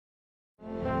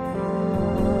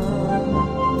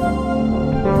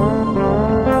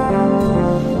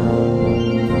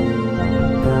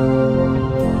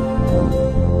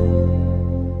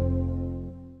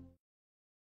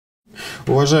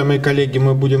Уважаемые коллеги,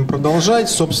 мы будем продолжать.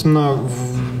 Собственно,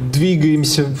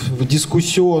 двигаемся в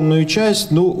дискуссионную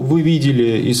часть. Ну, вы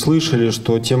видели и слышали,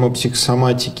 что тема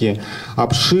психосоматики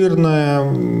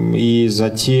обширная, и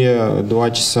за те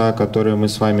 2 часа, которые мы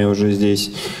с вами уже здесь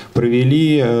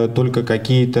провели, только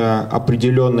какие-то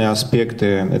определенные аспекты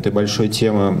этой большой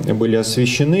темы были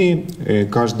освещены.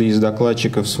 Каждый из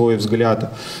докладчиков свой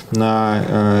взгляд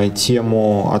на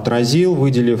тему отразил,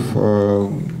 выделив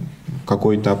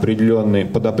какой-то определенный,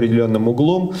 под определенным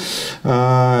углом.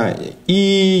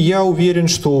 И я уверен,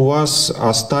 что у вас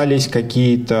остались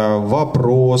какие-то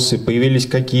вопросы, появились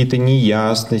какие-то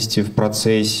неясности в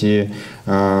процессе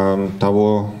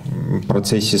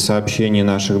процессе сообщений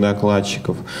наших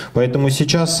докладчиков. Поэтому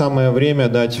сейчас самое время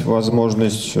дать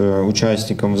возможность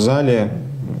участникам в зале,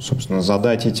 собственно,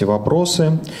 задать эти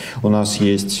вопросы. У нас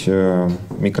есть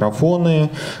микрофоны.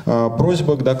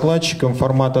 Просьба к докладчикам: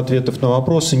 формат ответов на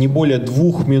вопросы не более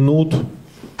 2 минут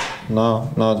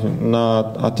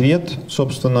на ответ,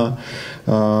 собственно,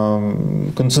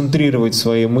 концентрировать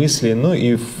свои мысли. Ну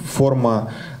и формат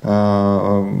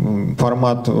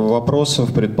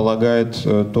вопросов предполагает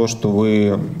то, что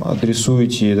вы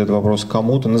адресуете этот вопрос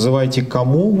кому-то, называйте,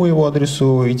 кому вы его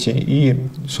адресуете и,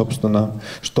 собственно,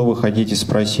 что вы хотите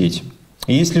спросить.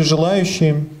 Есть ли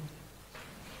желающие?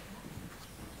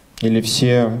 Или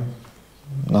все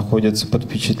находятся под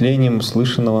впечатлением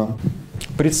услышанного?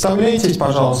 Представляйтесь,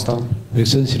 пожалуйста.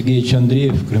 Александр Сергеевич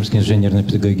Андреев, Крымский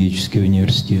инженерно-педагогический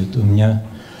университет. У меня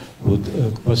вот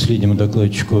к последнему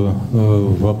докладчику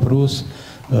вопрос.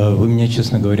 Вы меня,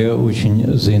 честно говоря,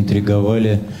 очень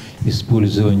заинтриговали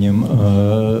использованием,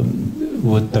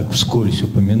 вот так вскользь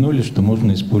упомянули, что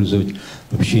можно использовать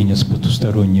общение с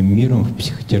потусторонним миром в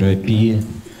психотерапии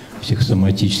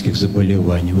психосоматических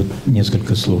заболеваний. Вот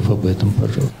несколько слов об этом,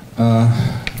 пожалуйста.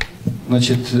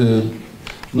 Значит,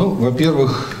 ну,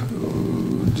 во-первых,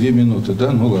 2 минуты,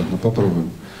 да? Ну ладно, попробуем.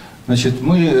 Значит,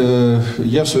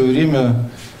 я в свое время,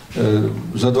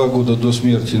 за 2 года до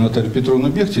смерти Натальи Петровны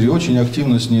Бехтери, очень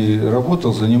активно с ней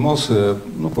работал, занимался,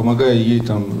 ну, помогая ей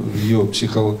там в ее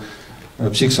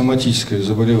психосоматическое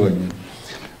заболевание.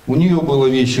 У нее было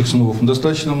вещих снов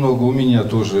достаточно много, у меня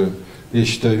тоже, я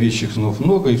считаю, вещих снов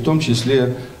много, и в том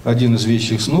числе один из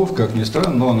вещих снов, как ни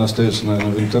странно, но он остается,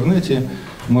 наверное, в интернете.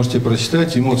 Можете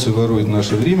прочитать «Эмоции воруют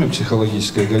наше время»,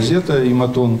 психологическая газета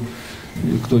 «Иматон»,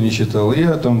 кто не читал.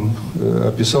 Я там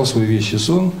описал свой вещий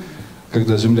сон,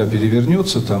 когда Земля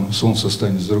перевернется, там Солнце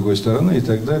станет с другой стороны и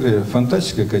так далее.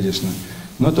 Фантастика, конечно.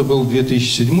 Но это был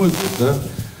 2007 год, да.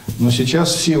 Но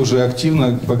сейчас все уже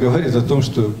активно поговорят о том,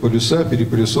 что полюса,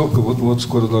 переполюсовка вот-вот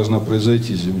скоро должна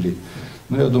произойти с Земли.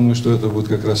 Но я думаю, что это будет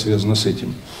как раз связано с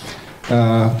этим.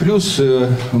 Плюс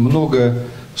много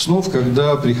снов,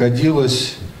 когда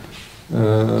приходилось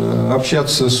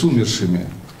общаться с умершими,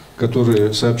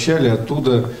 которые сообщали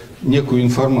оттуда некую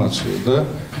информацию. Да?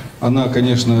 Она,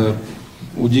 конечно,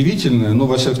 удивительная, но,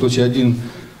 во всяком случае, один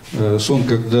сон,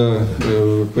 когда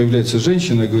появляется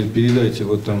женщина и говорит: передайте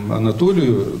вот там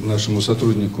Анатолию, нашему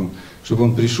сотруднику, чтобы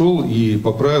он пришел и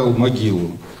поправил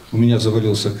могилу. У меня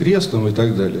завалился крест там, и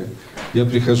так далее. Я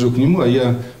прихожу к нему, а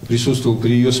я присутствовал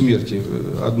при ее смерти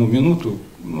 1 минуту,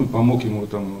 ну, помог ему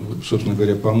там, собственно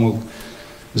говоря, помог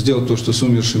сделать то, что с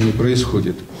умершими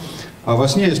происходит. А во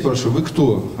сне я спрашиваю: вы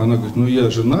кто? Она говорит: ну, я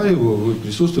жена его, вы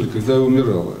присутствовали, когда я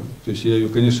умирала. То есть я ее,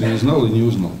 конечно, не знал и не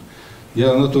узнал.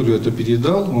 Я Анатолию это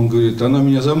передал, он говорит: она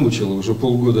меня замучила, уже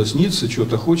полгода снится,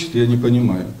 что-то хочет, я не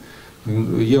понимаю.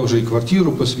 Я уже и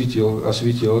квартиру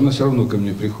осветил, она все равно ко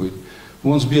мне приходит.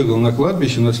 Он сбегал на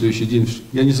кладбище на следующий день,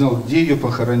 я не знал, где ее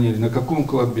похоронили, на каком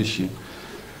кладбище.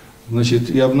 Значит,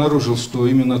 я обнаружил, что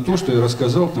именно то, что я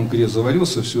рассказал, там крест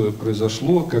завалился, все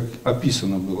произошло, как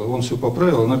описано было. Он все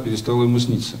поправил, она перестала ему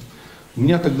сниться. У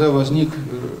меня тогда возник,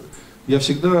 я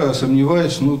всегда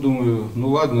сомневаюсь, ну, думаю, ну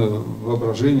ладно,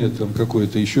 воображение там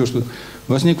какое-то, еще что-то.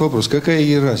 Возник вопрос: какая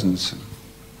ей разница?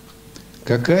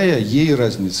 Какая ей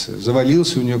разница,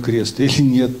 завалился у нее крест или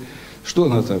нет? Что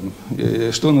она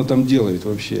там делает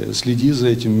вообще? Следи за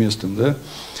этим местом, да?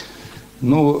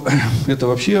 Ну, это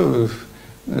вообще,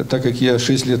 так как я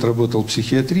 6 лет работал в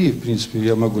психиатрии, в принципе,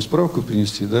 я могу справку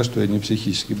принести, да, что я не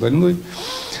психически больной.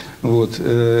 Вот,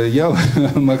 я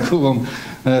могу вам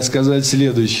сказать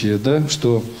следующее, да,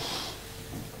 что,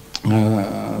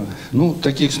 ну,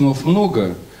 таких снов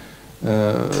много,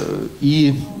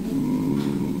 и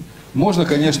можно,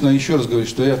 конечно, еще раз говорить,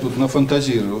 что я тут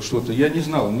нафантазировал что-то. Я не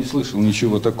знал, не слышал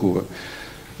ничего такого.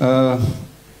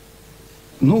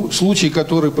 Ну, случай,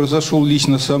 который произошел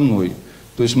лично со мной,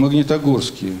 то есть в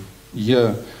Магнитогорске,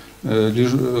 я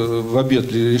в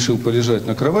обед решил полежать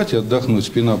на кровати, отдохнуть,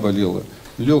 спина болела,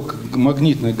 лег к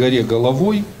Магнитной горе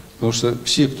головой, Потому что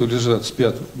все, кто лежат,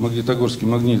 спят, магнитогорский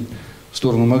магнит в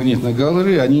сторону магнитной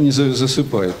горы, они не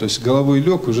засыпают. То есть головой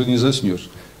лег, уже не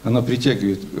заснешь. Она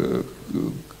притягивает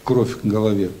кровь к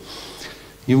голове.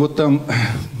 И вот там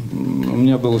у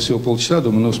меня было всего полчаса,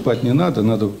 думаю, ну спать не надо,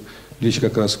 надо лечь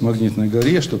как раз к магнитной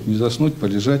горе, чтобы не заснуть,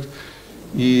 полежать.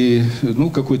 И, ну,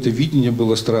 какое-то видение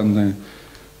было странное.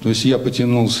 То есть я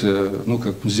потянулся, ну,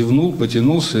 как зевнул,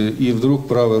 потянулся, и вдруг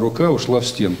правая рука ушла в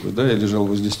стенку, да, я лежал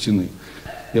возле стены.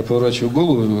 Я поворачиваю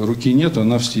голову, руки нету,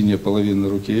 она в стене, половина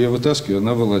руки. Я ее вытаскиваю,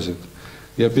 она вылазит.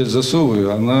 Я опять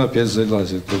засовываю, она опять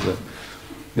залазит туда.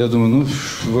 Я думаю, ну,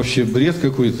 вообще бред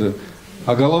какой-то.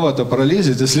 А голова-то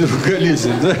пролезет, если рука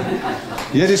лезет, да?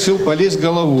 Я решил полезть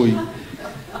головой.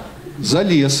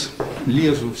 Залез,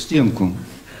 лезу в стенку.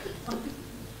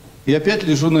 И опять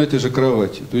лежу на этой же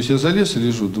кровати. То есть я залез и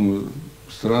лежу, думаю,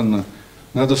 странно.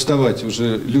 Надо вставать,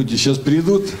 уже люди сейчас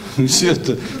придут, все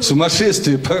это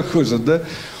сумасшествие похоже, да?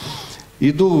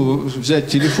 Иду взять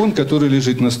телефон, который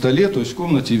лежит на столе, то есть в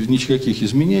комнате никаких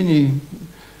изменений.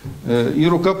 И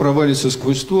рука провалится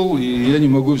сквозь стол, и я не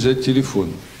могу взять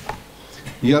телефон.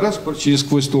 Я раз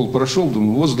сквозь стол прошел,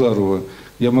 думаю, вот здорово,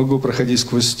 я могу проходить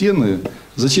сквозь стены.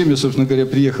 Зачем я, собственно говоря,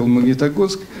 приехал в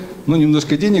Магнитогорск? Ну,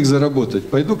 немножко денег заработать.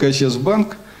 Пойду-ка я сейчас в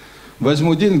банк,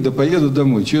 возьму денег, да поеду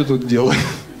домой. Что я тут делаю?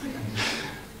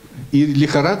 И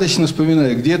лихорадочно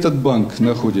вспоминаю, где этот банк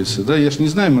находится. Да, я же не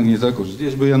знаю Магнитогорск,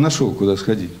 здесь бы я нашел, куда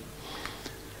сходить.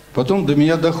 Потом до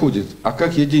меня доходит, а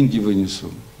как я деньги вынесу?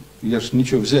 Я же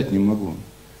ничего взять не могу.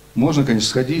 Можно, конечно,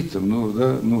 сходить, там, ну,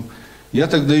 да, ну. Я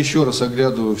тогда еще раз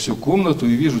оглядываю всю комнату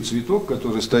и вижу цветок,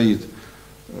 который стоит,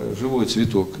 живой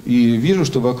цветок. И вижу,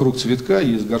 что вокруг цветка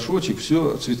есть горшочек,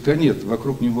 все, цветка нет,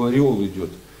 вокруг него ореол идет.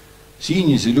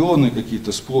 Синие, зеленые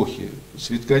какие-то сплохи,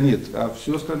 цветка нет, а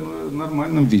все остальное в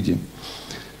нормальном виде.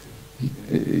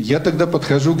 Я тогда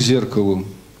подхожу к зеркалу,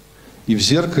 и в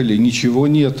зеркале ничего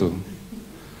нету.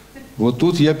 Вот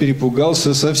тут я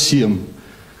перепугался совсем.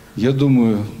 Я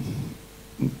думаю,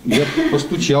 я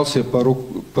постучался,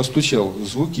 постучал,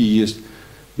 звуки есть.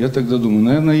 Я тогда думаю,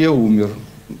 наверное, я умер.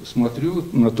 Смотрю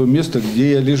на то место,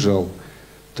 где я лежал.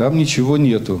 Там ничего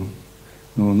нету.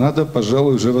 Ну, надо,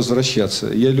 пожалуй, уже возвращаться.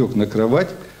 Я лег на кровать,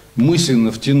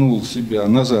 мысленно втянул себя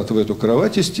назад в эту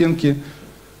кровать из стенки,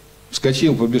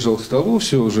 вскочил, побежал к столу,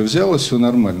 все уже взялось, все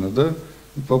нормально, да?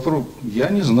 Я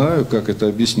не знаю, как это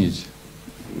объяснить.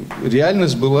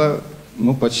 Реальность была,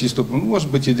 ну, почти 100%. Может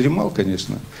быть, и дремал,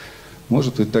 конечно.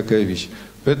 Может быть, такая вещь.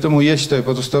 Поэтому я считаю,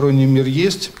 потусторонний мир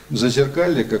есть,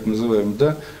 зазеркалье, как называем,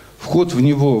 да? Вход в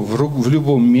него в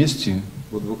любом месте,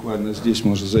 вот буквально здесь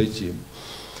можно зайти.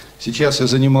 Сейчас я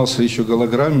занимался еще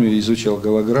голограммой, изучал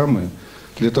голограммы,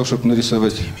 для того, чтобы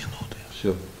нарисовать. 3 минуты.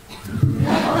 Все.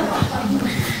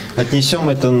 Отнесем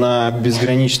это на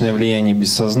безграничное влияние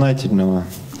бессознательного.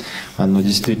 Оно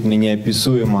действительно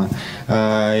неописуемо.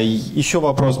 Еще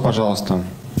вопрос, пожалуйста.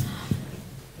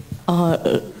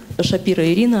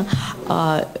 Шапира Ирина.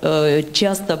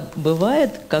 Часто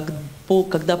бывает,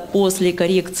 когда после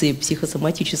коррекции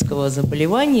психосоматического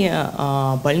заболевания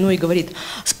больной говорит: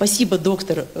 спасибо,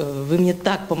 доктор, вы мне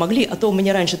так помогли, а то у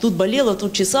меня раньше тут болело,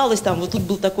 тут чесалось, там вот тут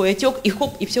был такой отек, и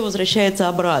хоп, и все возвращается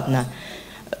обратно.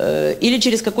 Или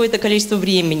через какое-то количество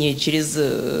времени, через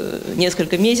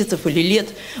несколько месяцев или лет.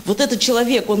 Вот этот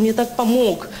человек, он мне так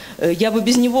помог, я бы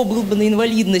без него был бы на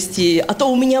инвалидности, а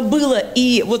то у меня было,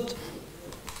 и вот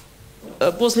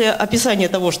после описания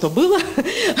того, что было,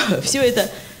 все это...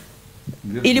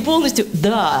 Или полностью,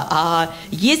 да. А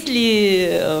есть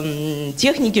ли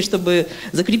техники, чтобы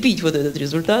закрепить вот этот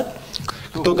результат?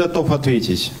 Кто готов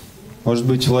ответить? Может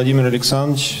быть, Владимир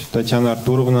Александрович, Татьяна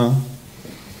Артуровна,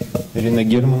 Ирина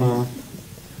Германовна?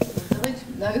 Давайте,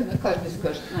 наверное, каждый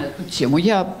скажет на эту тему.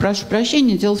 Я прошу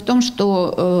прощения. Дело в том,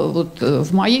 что вот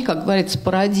в моей, как говорится,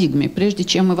 парадигме, прежде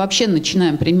чем мы вообще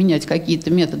начинаем применять какие-то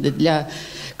методы для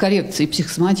коррекции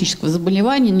психосоматического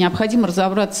заболевания, необходимо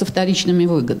разобраться со вторичными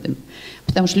выгодами.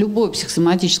 Потому что любое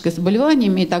психосоматическое заболевание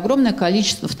имеет огромное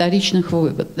количество вторичных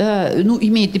выгод. Да? Ну,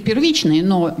 имеет и первичные,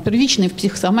 но первичные в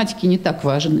психосоматике не так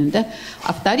важны. Да?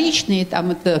 А вторичные,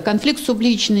 там, это конфликт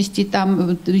субличности,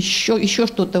 там, еще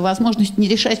что-то, возможность не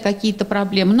решать какие-то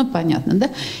проблемы, ну, понятно. Да?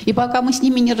 И пока мы с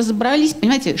ними не разобрались,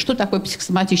 понимаете, что такое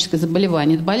психосоматическое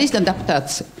заболевание? Это болезнь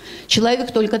адаптации.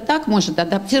 Человек только так может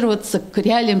адаптироваться к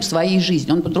реалиям своей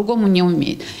жизни, он по-другому не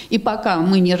умеет. И пока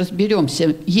мы не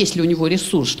разберемся, есть ли у него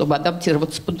ресурс, чтобы адаптироваться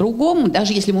по-другому,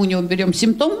 даже если мы у него берем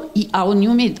симптом, а он не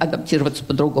умеет адаптироваться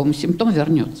по-другому, симптом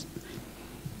вернется.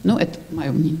 Ну, это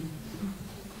мое мнение.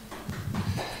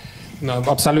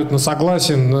 Абсолютно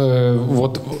согласен.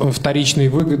 Вот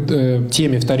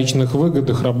теме вторичных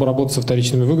выгодах, работа со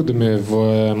вторичными выгодами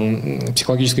в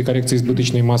психологической коррекции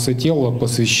избыточной массы тела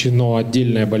посвящено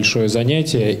отдельное большое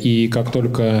занятие. И как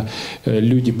только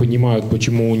люди понимают,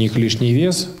 почему у них лишний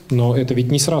вес, но это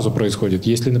ведь не сразу происходит.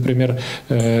 Если, например,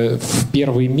 в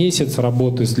первый месяц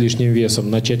работы с лишним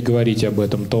весом начать говорить об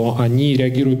этом, то они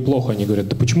реагируют плохо. Они говорят: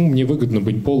 да почему мне выгодно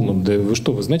быть полным? Да вы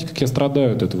что, вы знаете, как я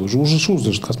страдаю от этого?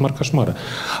 Ужас, кошмар.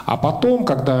 А потом,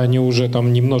 когда они уже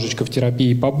там немножечко в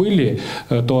терапии побыли,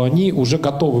 то они уже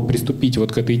готовы приступить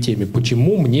вот к этой теме.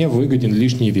 Почему мне выгоден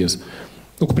лишний вес?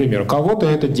 Ну, к примеру, кого-то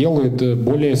это делает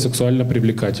более сексуально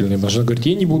привлекательным. Потому что говорит: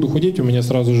 я не буду худеть, у меня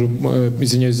сразу же,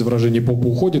 извиняюсь за выражение, попа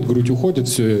уходит, грудь уходит,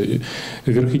 все,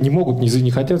 верхи не могут, низы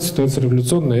не хотят, ситуация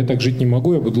революционная, я так жить не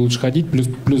могу, я буду лучше ходить,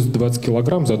 плюс 20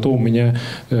 килограмм, зато у меня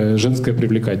женская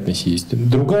привлекательность есть.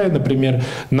 Другая, например,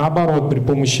 наоборот, при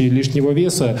помощи лишнего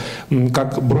веса,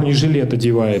 как бронежилет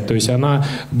одевает. То есть она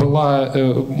была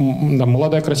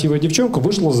молодая красивая девчонка,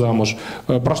 вышла замуж,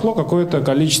 прошло какое-то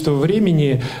количество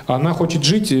времени, она хочет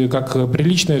жить как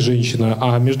приличная женщина.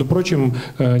 А между прочим,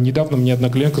 недавно мне одна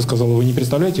клиентка сказала: вы не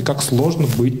представляете, как сложно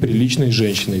быть приличной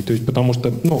женщиной. То есть, потому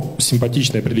что,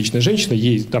 симпатичная приличная женщина,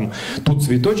 ей там тут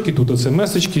цветочки, тут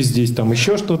смс-очки, здесь там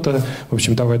еще что-то. В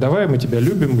общем, давай, мы тебя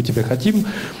любим, мы тебя хотим.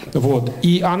 Вот.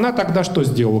 И она тогда что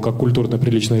сделала, как культурно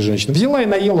приличная женщина? Взяла и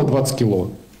наела 20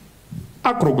 кило.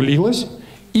 Округлилась.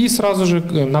 И сразу же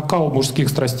накал мужских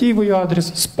страстей в ее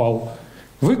адрес спал.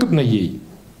 Выгодно ей.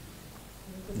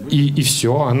 И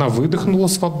все, она выдохнула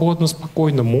свободно,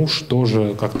 спокойно, муж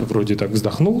тоже как-то вроде так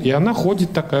вздохнул, и она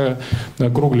ходит такая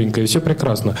кругленькая, все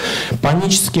прекрасно.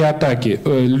 Панические атаки.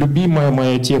 Любимая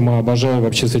моя тема, обожаю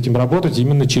вообще с этим работать,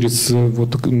 именно через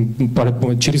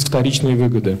вторичные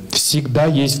выгоды. Всегда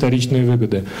есть вторичные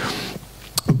выгоды.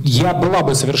 Я была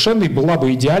бы совершенной, была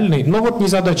бы идеальной, но вот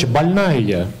незадача, больная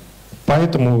я.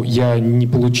 Поэтому я не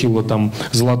получила там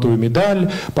золотую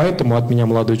медаль, поэтому от меня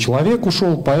молодой человек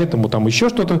ушел, поэтому там еще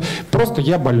что-то. Просто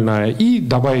я больная. И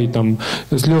давай там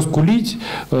слезку лить,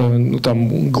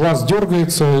 там глаз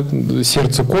дергается,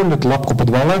 сердце колет, лапку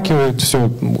подволакивает, все,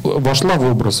 вошла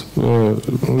в образ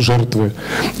жертвы.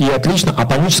 И отлично. А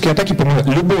панические атаки помогают.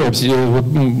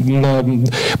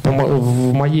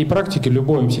 В моей практике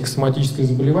любое психосоматическое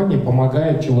заболевание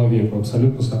помогает человеку,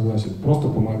 абсолютно согласен. Просто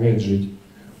помогает жить.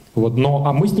 Вот,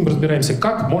 а мы с ним разбираемся,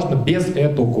 как можно без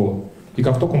этого. И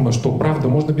как только мы, что, правда,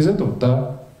 можно без этого?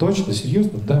 Да. Точно,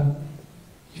 серьезно? Да.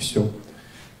 И все.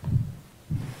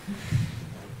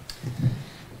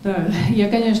 Да, я,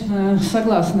 конечно,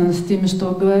 согласна с теми,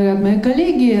 что говорят мои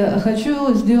коллеги.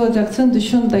 Хочу сделать акцент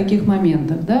еще на таких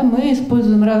моментах. Да? Мы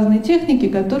используем разные техники,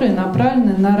 которые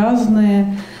направлены на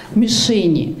разные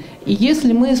мишени. И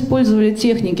если мы использовали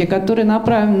техники, которые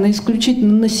направлены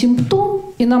исключительно на симптом,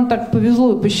 и нам так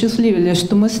повезло и посчастливились,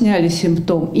 что мы сняли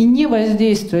симптом и не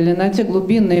воздействовали на те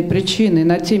глубинные причины,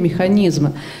 на те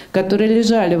механизмы, которые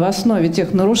лежали в основе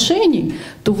тех нарушений,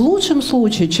 то в лучшем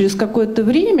случае через какое-то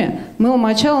время мы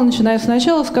начинаем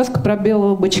сначала сказка про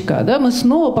белого бычка, да, мы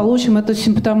снова получим эту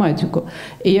симптоматику.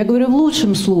 И я говорю в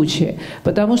лучшем случае,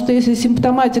 потому что если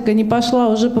симптоматика не пошла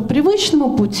уже по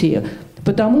привычному пути,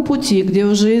 по тому пути, где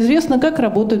уже известно, как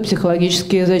работают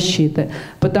психологические защиты,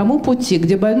 по тому пути,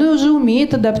 где больной уже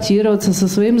умеет адаптироваться со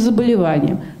своим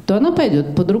заболеванием, то она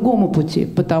пойдет по другому пути,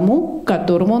 по тому, к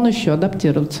которому он еще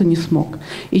адаптироваться не смог.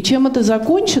 И чем это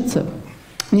закончится,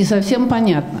 не совсем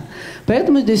понятно.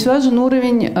 Поэтому здесь важен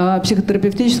уровень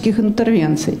психотерапевтических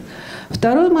интервенций.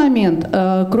 Второй момент,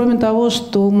 кроме того,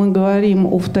 что мы говорим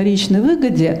о вторичной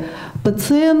выгоде,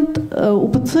 у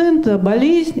пациента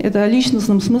болезнь, это о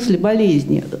личностном смысле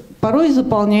болезни, порой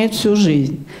заполняет всю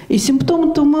жизнь. И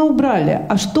симптомы-то мы убрали,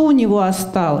 а что у него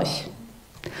осталось?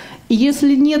 И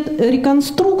если нет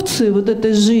реконструкции вот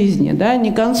этой жизни, да,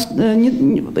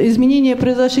 изменения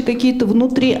произошли какие-то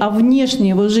внутри, а внешне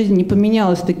его жизнь не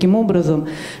поменялась таким образом,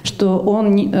 что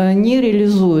он не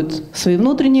реализует свои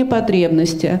внутренние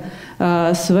потребности,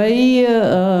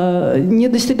 не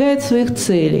достигает своих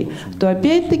целей, то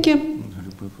опять-таки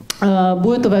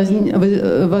будет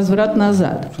возврат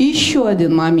назад. И еще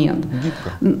один момент.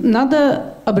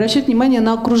 Надо обращать внимание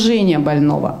на окружение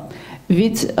больного.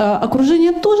 Ведь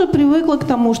окружение тоже привыкло к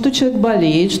тому, что человек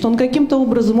болеет, что он каким-то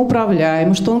образом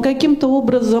управляем, что он каким-то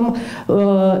образом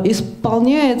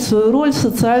исполняет свою роль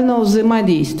социального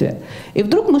взаимодействия. И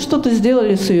вдруг мы что-то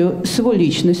сделали с его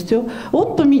личностью,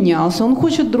 он поменялся, он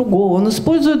хочет другого, он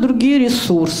использует другие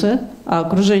ресурсы, а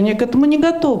окружение к этому не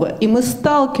готово. И мы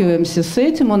сталкиваемся с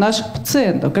этим у наших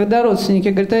пациентов, когда родственники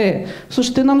говорят: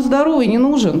 слушай, ты нам здоровый не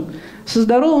нужен. Со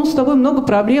здоровым с тобой много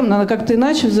проблем, надо как-то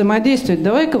иначе взаимодействовать.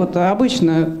 Давай-ка вот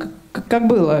обычно, как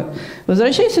было.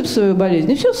 Возвращайся в свою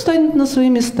болезнь, и все встанет на свои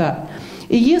места.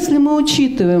 И если мы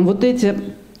учитываем вот эти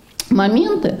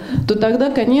моменты, то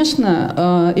тогда,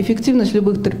 конечно, эффективность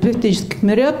любых терапевтических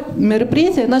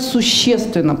мероприятий, она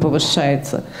существенно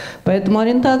повышается. Поэтому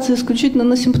ориентация исключительно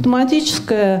на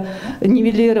симптоматическое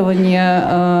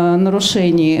нивелирование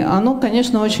нарушений, оно,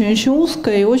 конечно, очень-очень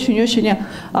узкое и очень-очень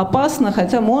опасно,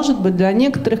 хотя, может быть, для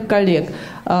некоторых коллег,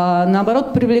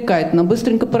 наоборот, привлекательно.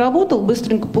 Быстренько поработал,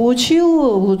 быстренько получил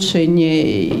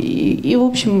улучшение, и в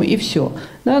общем, и все.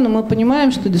 Да, но мы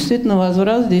понимаем, что действительно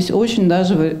возврат здесь очень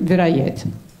даже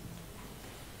вероятен.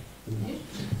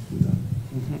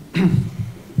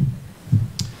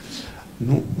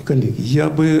 Ну, коллеги, я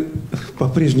бы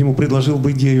по-прежнему предложил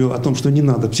бы идею о том, что не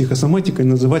надо психосоматикой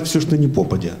называть все, что не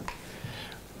попадя.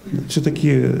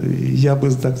 Все-таки я бы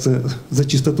так за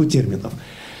чистоту терминов.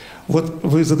 Вот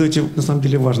вы задаете, на самом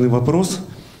деле, важный вопрос.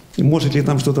 Может ли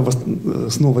там что-то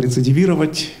снова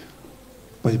рецидивировать,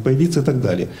 появиться и так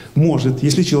далее? Может,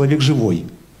 если человек живой.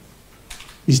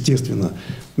 Естественно.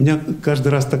 Меня каждый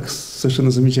раз так совершенно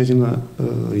замечательно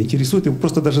интересует и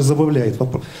просто даже забавляет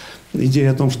вопрос.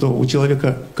 Идея о том, что у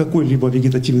человека какой-либо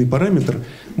вегетативный параметр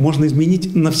можно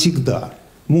изменить навсегда.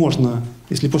 Можно,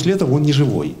 если после этого он не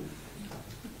живой.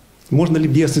 Можно ли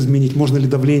вес изменить, можно ли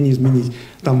давление изменить,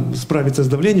 там, справиться с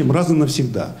давлением раз и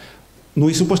навсегда. Но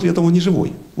если после этого он не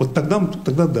живой, вот тогда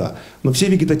да. Но все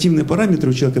вегетативные параметры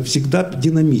у человека всегда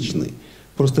динамичны.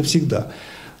 Просто всегда.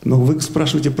 Но вы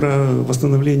спрашиваете про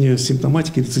восстановление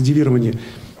симптоматики, рецидивирование.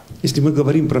 Если мы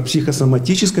говорим про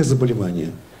психосоматическое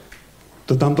заболевание,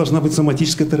 то там должна быть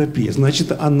соматическая терапия.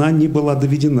 Значит, она не была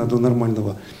доведена до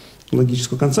нормального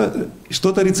логического конца.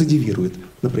 Что-то рецидивирует.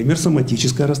 Например,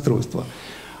 соматическое расстройство.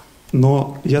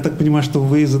 Но я так понимаю, что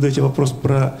вы задаете вопрос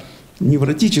про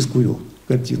невротическую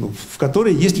картину, в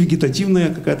которой есть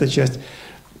вегетативная какая-то часть.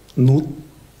 Ну,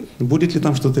 будет ли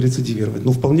там что-то рецидивировать?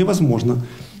 Ну, вполне возможно,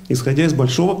 исходя из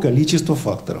большого количества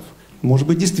факторов. Может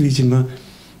быть, действительно,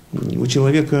 у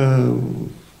человека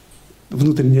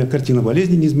внутренняя картина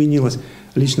болезни не изменилась,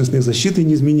 личностные защиты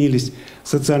не изменились,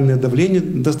 социальное давление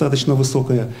достаточно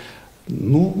высокое.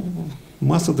 Ну,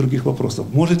 масса других вопросов.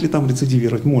 Может ли там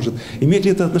рецидивировать? Может. Имеет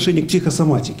ли это отношение к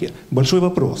психосоматике? Большой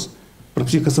вопрос. Про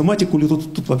психосоматику ли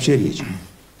тут вообще речь?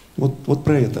 Вот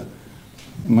про это.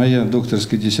 Моя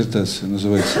докторская диссертация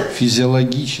называется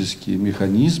 «Физиологические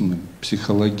механизмы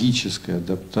психологической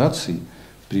адаптации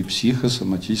при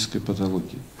психосоматической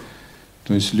патологии».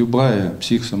 То есть любая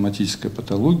психосоматическая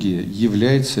патология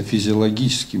является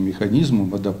физиологическим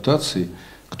механизмом адаптации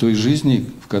к той жизни,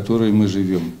 в которой мы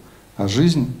живем. А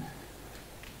жизнь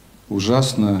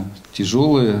ужасно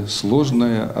тяжелая,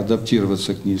 сложная,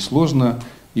 адаптироваться к ней сложно,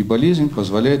 и болезнь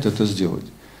позволяет это сделать.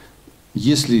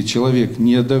 Если человек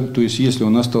то есть если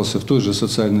он остался в той же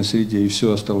социальной среде и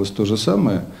все осталось то же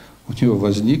самое, у него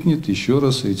возникнет еще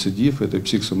раз рецидив, это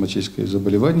психосоматическое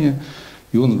заболевание,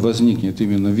 и он возникнет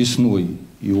именно весной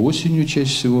и осенью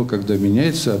чаще всего, когда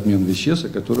меняется обмен веществ, о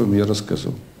котором я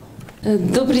рассказывал.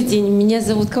 Добрый день, меня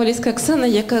зовут Ковалевская Оксана,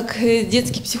 я как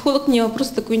детский психолог, меня вопрос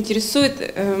такой интересует,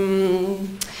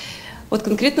 вот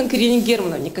конкретно к Ирине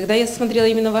Германовне. Когда я смотрела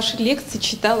именно ваши лекции,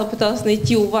 читала, пыталась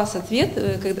найти у вас ответ,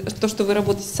 то, что вы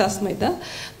работаете с астмой, да,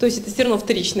 то есть это все равно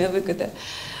вторичная выгода.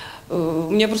 У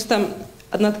меня просто там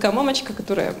одна такая мамочка,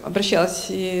 которая обращалась,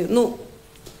 и, ну,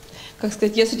 как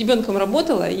сказать, я с ребенком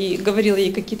работала и говорила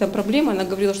ей, какие там проблемы, она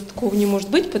говорила, что такого не может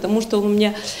быть, потому что он у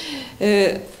меня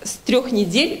с 3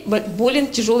 недель болен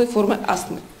тяжелой формой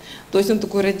астмы. То есть он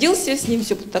такой родился, с ним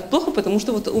все так плохо, потому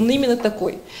что вот он именно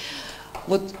такой.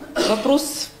 Вот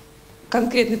вопрос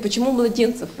конкретный, почему у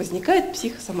младенцев возникает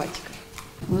психосоматика?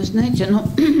 Вы знаете, ну,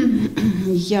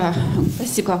 я,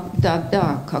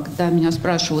 когда меня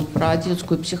спрашивают про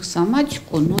детскую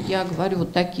психосоматику, ну, я говорю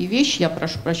вот такие вещи, я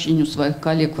прошу прощения у своих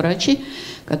коллег-врачей,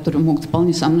 которые могут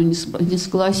вполне со мной не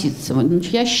согласиться.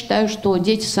 Я считаю, что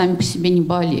дети сами по себе не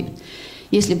болеют.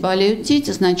 Если болеют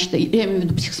дети, значит, я имею в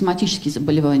виду психосоматические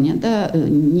заболевания, да,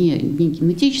 не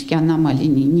генетические аномалии,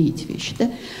 не эти вещи, да.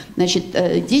 Значит,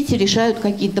 дети решают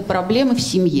какие-то проблемы в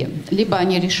семье. Либо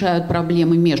они решают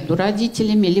проблемы между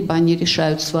родителями, либо они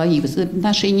решают свои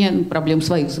взаимоотношения, проблемы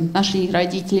своих взаимоотношений с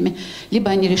родителями, либо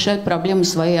они решают проблемы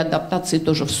своей адаптации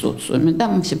тоже в социуме. Да,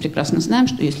 мы все прекрасно знаем,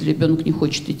 что если ребенок не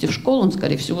хочет идти в школу, он,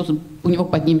 скорее всего, у него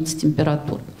поднимется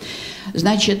температура.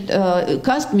 Значит, к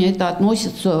астме это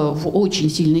относится в очень очень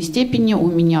сильной степени. У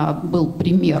меня был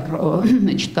пример,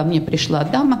 значит, ко мне пришла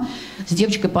дама с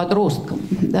девочкой-подростком,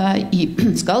 да,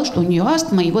 и сказала, что у нее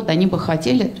астма, и вот они бы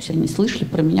хотели, то есть они слышали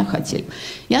про меня, хотели.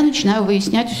 Я начинаю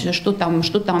выяснять, что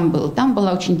там было. Там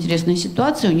была очень интересная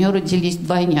ситуация, у нее родились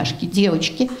двойняшки,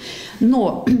 девочки,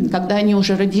 но когда они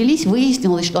уже родились,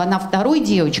 выяснилось, что она второй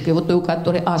девочкой, вот той, у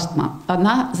которой астма,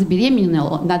 она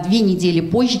забеременела на 2 недели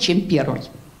позже, чем первой.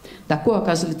 Такое,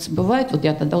 оказывается, бывает. Вот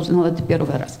я тогда узнала это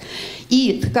первый раз.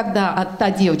 И когда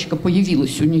та девочка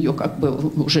появилась у нее как бы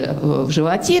уже в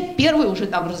животе, первая уже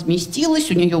там разместилась,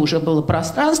 у нее уже было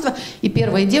пространство, и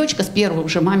первая девочка с первого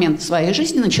же момента своей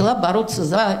жизни начала бороться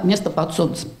за место под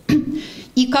солнцем.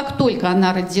 И как только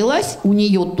она родилась, у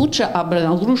нее тут же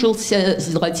обнаружился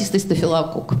золотистый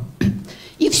стафилококк.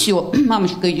 И все,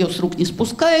 мамочка ее с рук не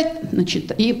спускает,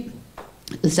 значит, и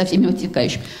со всеми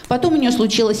вытекающими. Потом у нее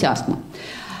случилась астма.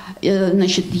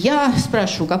 Значит, я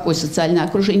спрашиваю, какое социальное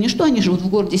окружение, что они живут в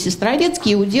городе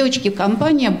Сестрорецке, и у девочки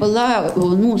компания была,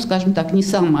 ну, скажем так, не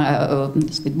самая,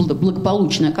 так сказать,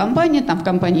 благополучная компания. Там в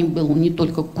компании было не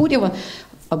только курево,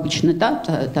 обычно, да,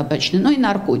 табачные, но и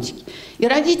наркотики. И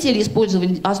родители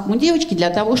использовали астму девочки для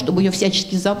того, чтобы ее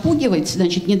всячески запугивать.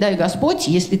 Значит, не дай Господь,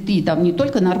 если ты там не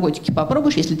только наркотики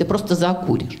попробуешь, если ты просто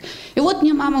закуришь. И вот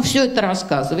мне мама все это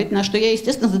рассказывает, на что я,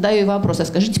 естественно, задаю ей вопрос. А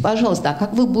скажите, пожалуйста, а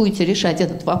как вы будете решать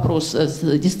этот вопрос с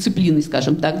дисциплиной,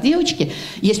 скажем так, девочки,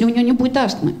 если у нее не будет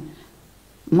астмы?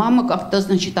 Мама как-то,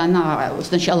 значит, она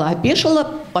сначала опешила,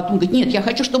 потом говорит, нет, я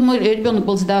хочу, чтобы мой ребенок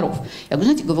был здоров. Я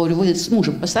говорю, знаете, говорю, вы с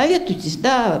мужем посоветуйтесь,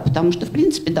 да, потому что, в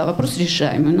принципе, да, вопрос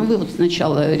решаемый. Но вы вот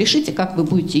сначала решите, как вы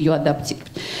будете ее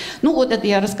адаптировать. Ну, вот это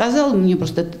я рассказала, мне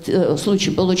просто этот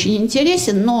случай был очень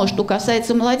интересен. Но что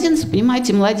касается младенца,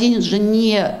 понимаете, младенец же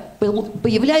не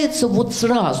появляется вот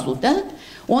сразу, да?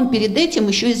 Он перед этим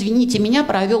еще, извините меня,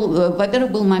 провел,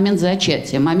 во-первых, был момент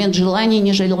зачатия, момент желания и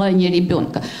нежелания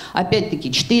ребенка.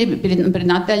 Опять-таки, 4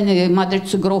 пренатальные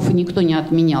матрицы Грофа никто не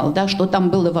отменял, да, что там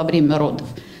было во время родов.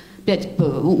 Опять,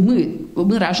 мы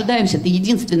рождаемся, это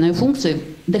единственная функция,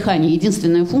 дыхание,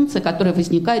 единственная функция, которая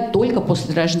возникает только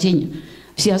после рождения.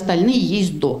 Все остальные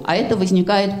есть до, а это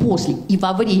возникает после и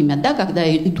во время, да, когда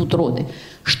идут роды.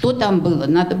 Что там было?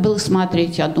 Надо было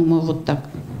смотреть, я думаю, вот так.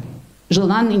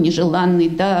 Желанный, нежеланный,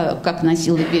 да, как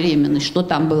носила беременность, что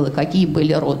там было, какие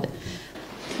были роды.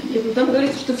 Нет, там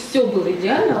говорится, что все было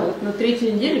идеально, а вот на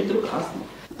 3-й неделе вдруг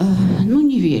астма. Ну,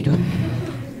 не верю.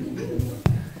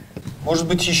 Может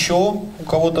быть, еще у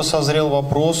кого-то созрел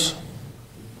вопрос?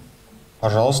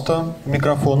 Пожалуйста,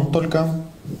 микрофон только.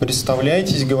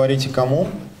 Представляйтесь, говорите кому.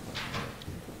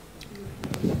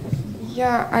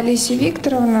 Я Олеся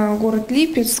Викторовна, город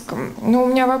Липецк. Ну, у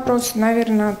меня вопрос,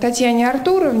 наверное, Татьяне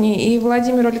Артуровне и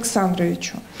Владимиру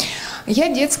Александровичу. Я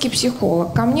детский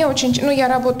психолог. Ко мне очень, ну, я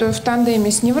работаю в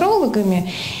тандеме с неврологами,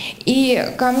 и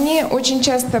ко мне очень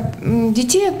часто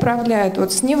детей отправляют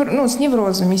вот с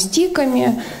неврозами, с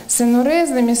тиками, с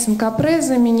энурезами, с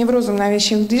энкопрезами, неврозом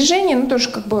навязчивых движений. Ну, тоже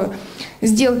как бы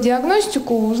сделать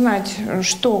диагностику, узнать,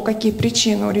 что, какие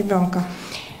причины у ребенка.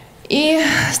 И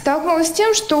столкнулась с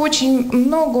тем, что очень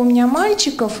много у меня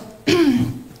мальчиков,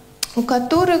 у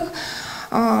которых,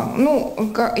 ну,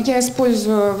 я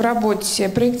использую в работе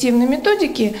проективные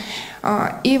методики,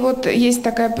 и вот есть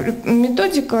такая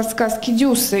методика сказки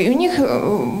Дюсса, и у них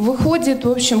выходит,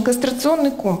 в общем,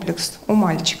 кастрационный комплекс у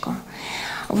мальчика.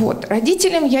 Вот.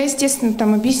 Родителям я, естественно,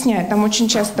 там объясняю, там очень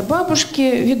часто бабушки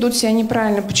ведут себя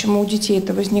неправильно, почему у детей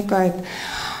это возникает.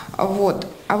 Вот.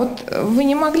 А вот вы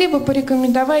не могли бы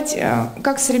порекомендовать,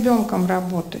 как с ребенком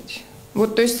работать?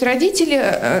 Вот, то есть родители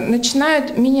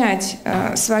начинают менять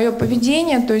свое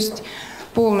поведение, то есть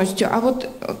полностью. А вот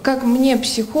как мне,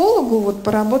 психологу, вот,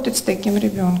 поработать с таким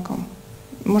ребенком?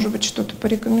 Может быть, что-то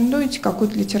порекомендуете,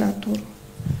 какую-то литературу?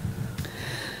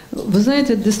 Вы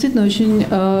знаете, это действительно очень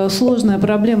сложная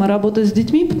проблема работы с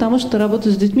детьми, потому что работа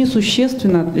с детьми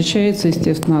существенно отличается,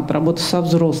 естественно, от работы со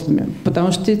взрослыми.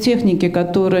 Потому что те техники,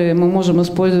 которые мы можем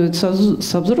использовать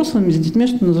со взрослыми, с детьми,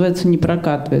 что называется, не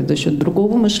прокатывает за счет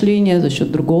другого мышления, за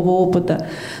счет другого опыта.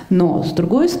 Но, с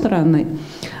другой стороны,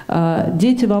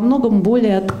 дети во многом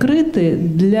более открыты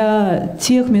для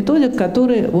тех методик,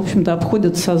 которые, в общем-то,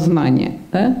 обходят сознание.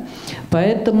 Да?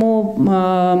 Поэтому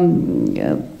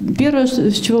первое,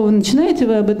 с чего вы начинаете,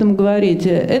 вы об этом говорите,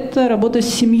 это работа с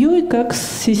семьей как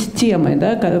с системой,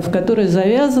 да, в которой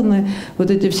завязаны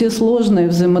вот эти все сложные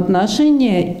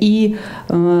взаимоотношения. И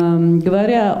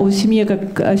говоря о семье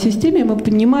как о системе, мы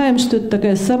понимаем, что это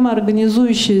такая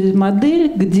самоорганизующая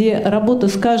модель, где работа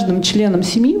с каждым членом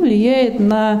семьи влияет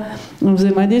на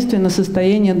взаимодействие, на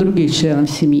состояние других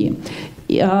членов семьи.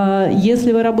 А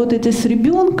если вы работаете с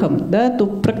ребенком, да, то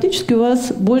практически у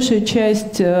вас большая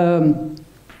часть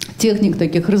техник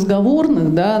таких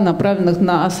разговорных, да, направленных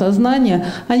на осознание,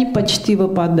 они почти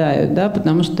выпадают, да,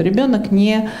 потому что ребенок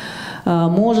не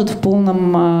может в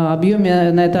полном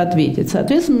объеме на это ответить.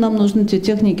 Соответственно, нам нужны те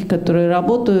техники, которые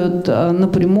работают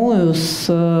напрямую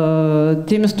с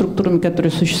теми структурами,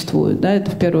 которые существуют. Да,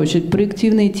 это в первую очередь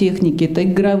проективные техники, это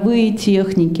игровые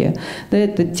техники, да,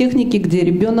 это техники, где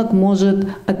ребенок может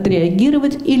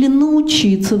отреагировать или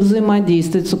научиться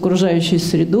взаимодействовать с окружающей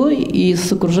средой и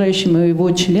с окружающими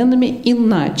его членами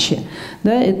иначе.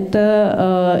 Да,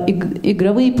 это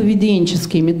игровые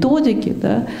поведенческие методики,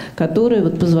 да, которые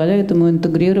вот позволяют ему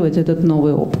интегрировать этот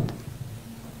новый опыт.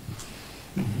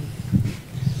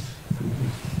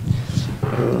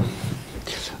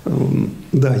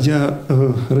 Да, я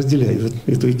разделяю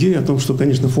эту идею о том, что,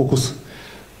 конечно, фокус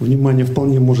внимания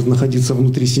вполне может находиться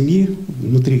внутри семьи,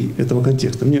 внутри этого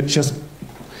контекста. Мне сейчас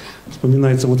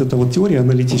вспоминается вот эта вот теория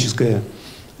аналитическая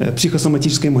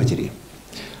психосоматической матери.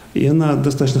 И она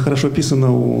достаточно хорошо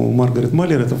описана у Маргарет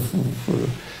Маллер, это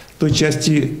в той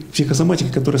части психосоматики,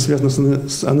 которая связана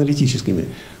с аналитическими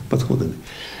подходами.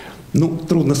 Ну,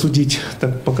 трудно судить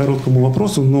так по короткому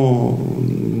вопросу, но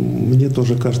мне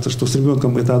тоже кажется, что с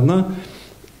ребенком это одна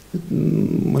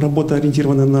работа,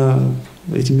 ориентированная на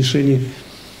эти мишени.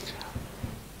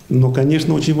 Но,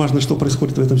 конечно, очень важно, что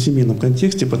происходит в этом семейном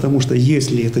контексте, потому что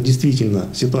если это действительно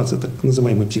ситуация так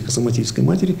называемой психосоматической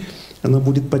матери, она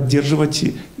будет поддерживать,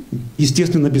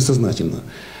 естественно, бессознательно.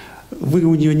 Вы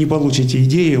у нее не получите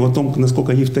идеи о том,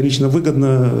 насколько ей вторично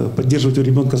выгодно поддерживать у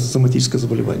ребенка соматическое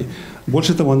заболевание.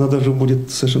 Больше того, она даже будет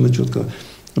совершенно четко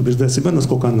убеждать себя,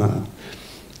 насколько она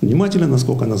внимательна,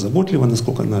 насколько она заботлива,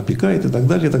 насколько она опекает и так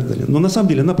далее, и так далее. Но на самом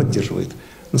деле она поддерживает,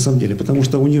 на самом деле, потому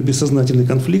что у нее бессознательный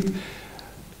конфликт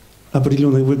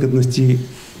определенной выгодности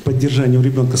поддержания у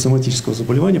ребенка соматического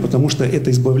заболевания, потому что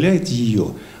это избавляет ее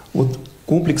от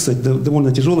комплекса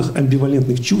довольно тяжелых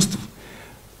амбивалентных чувств,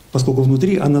 поскольку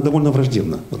внутри она довольно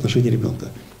враждебна в отношении ребенка,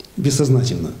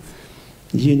 бессознательно.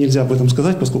 Ей нельзя об этом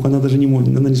сказать, поскольку она даже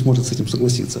она не сможет с этим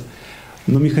согласиться.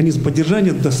 Но механизм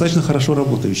поддержания достаточно хорошо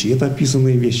работающий. Это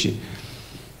описанные вещи.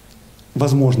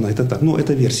 Возможно, это так. Но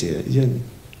это версия. Я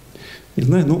не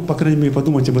знаю, но, по крайней мере,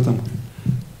 подумать об этом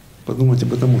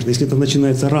можно. Если это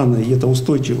начинается рано, и это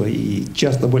устойчиво, и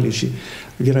часто болеющий,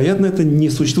 вероятно, это не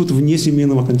существует вне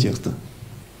семейного контекста.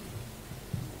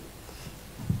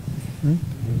 У меня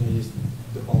есть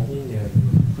дополнение.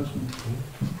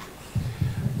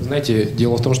 Знаете,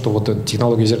 дело в том, что вот эта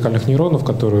технология зеркальных нейронов,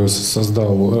 которую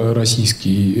создал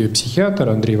российский психиатр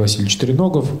Андрей Васильевич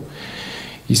Треногов,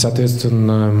 и,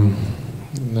 соответственно,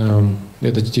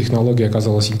 эта технология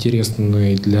оказалась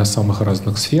интересной для самых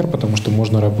разных сфер, потому что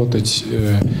можно работать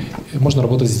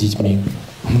с детьми,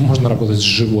 можно работать с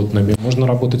животными, можно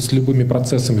работать с любыми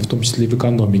процессами, в том числе и в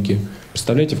экономике.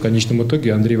 Представляете, в конечном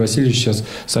итоге Андрей Васильевич сейчас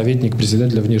советник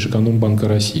председателя Внешэкономбанка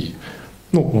России.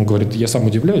 Ну, он говорит, я сам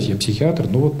удивляюсь, я психиатр,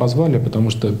 но вот позвали, потому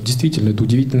что действительно это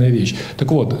удивительная вещь. Так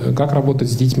вот, как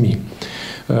работать с детьми?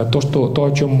 То,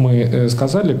 о чем мы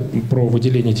сказали про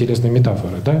выделение телесной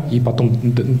метафоры, да, и потом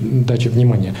дача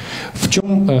внимания. В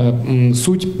чем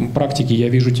суть практики «Я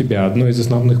вижу тебя», одной из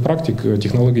основных практик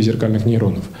технологии зеркальных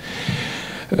нейронов?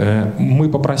 Мы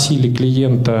попросили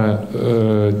клиента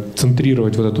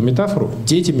центрировать вот эту метафору.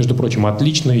 Дети, между прочим,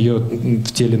 отлично ее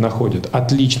в теле находят.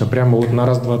 Отлично, прямо вот на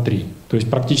раз, два, три. То есть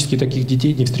практически таких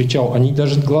детей не встречал. Они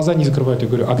даже глаза не закрывают. Я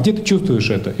говорю, а где ты чувствуешь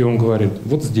это? И он говорит,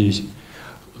 вот здесь.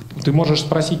 Ты можешь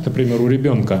спросить, например, у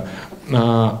ребенка,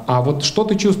 а вот что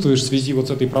ты чувствуешь в связи вот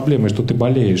с этой проблемой, что ты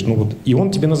болеешь? Ну вот, и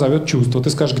он тебе назовет чувство. Ты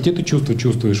скажешь, где ты чувство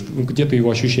чувствуешь, где ты его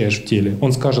ощущаешь в теле.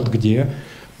 Он скажет, где.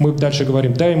 Мы дальше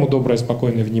говорим, дай ему доброе,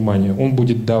 спокойное внимание. Он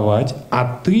будет давать.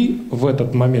 А ты в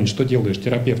этот момент что делаешь?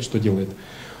 Терапевт что делает?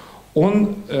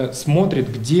 Он смотрит,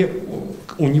 где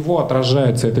у него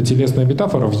отражается эта телесная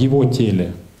метафора в его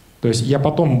теле. То есть я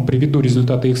потом приведу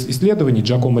результаты их исследований.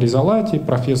 Джакомо Ризолати,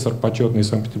 профессор почетный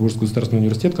Санкт-Петербургский государственный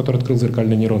университет, который открыл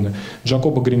зеркальные нейроны,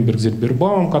 Джакоба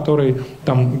Гринберг-Зельбербаум, который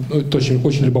там очень,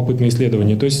 очень любопытное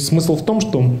исследование. То есть смысл в том,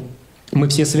 что мы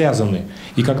все связаны.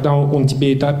 И когда он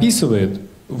тебе это описывает,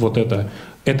 вот это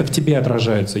в тебе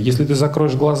отражается. Если ты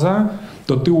закроешь глаза,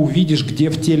 то ты увидишь, где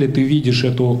в теле ты видишь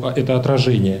это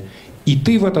отражение. И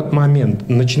ты в этот момент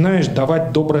начинаешь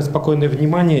давать доброе, спокойное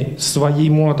внимание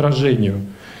своему отражению.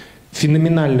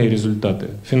 Феноменальные результаты,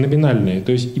 феноменальные.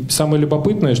 То есть самое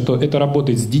любопытное, что это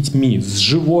работает с детьми, с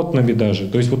животными даже.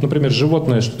 То есть вот, например,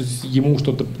 животное, ему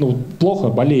что-то плохо,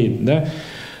 болеет, да?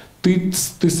 Ты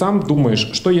сам думаешь,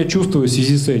 что я чувствую в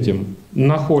связи с этим.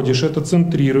 Находишь это,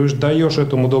 центрируешь, даешь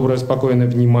этому доброе, спокойное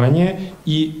внимание.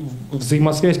 И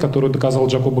взаимосвязь, которую доказал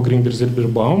Джакоба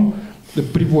Гринберг-Зельбербаум,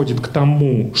 приводит к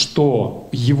тому, что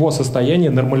его состояние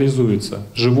нормализуется,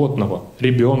 животного,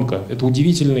 ребенка. Это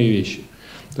удивительные вещи.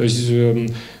 То есть,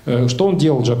 что он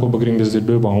делал, Джакоба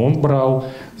Гримбезельбюба? Он брал,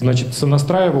 значит,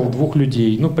 сонастраивал двух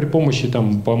людей, ну, при помощи,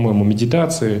 там, по-моему,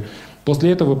 медитации.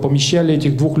 После этого помещали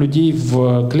этих двух людей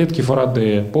в клетки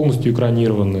Фарадея, полностью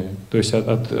экранированные, то есть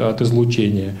от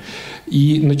излучения.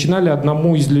 И начинали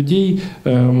одному из людей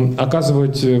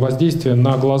оказывать воздействие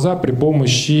на глаза при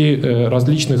помощи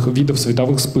различных видов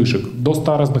световых вспышек, до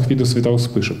 100 разных видов световых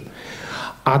вспышек.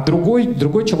 А другой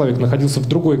человек находился в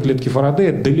другой клетке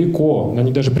Фарадея далеко.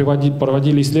 Они даже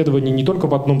проводили исследования не только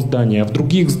в одном здании, а в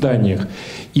других зданиях.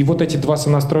 И вот эти два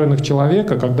сонастроенных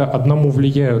человека, когда одному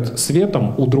влияют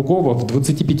светом, у другого в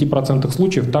 25%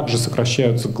 случаев также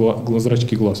сокращаются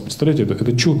зрачки глаз. Представляете,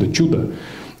 это чудо.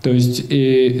 То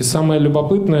есть самое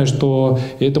любопытное, что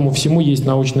этому всему есть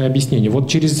научное объяснение. Вот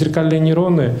через зеркальные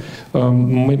нейроны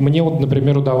мне, вот,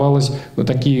 например, удавалось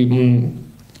такие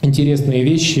интересные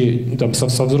вещи там,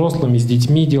 со взрослыми, с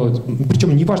детьми делать.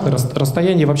 Причем неважно,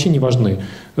 расстояния вообще не важны.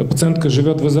 Пациентка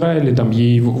живет в Израиле, там,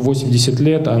 ей 80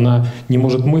 лет, она не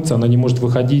может мыться, она не может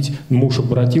выходить, муж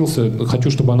обратился,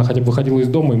 хочу, чтобы она хотя бы выходила из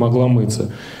дома и могла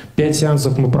мыться. 5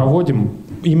 сеансов мы проводим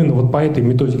именно вот по этой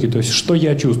методике. То есть что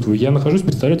я чувствую? Я нахожусь,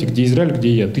 представляете, где Израиль,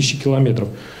 где я, 1000 километров.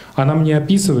 Она мне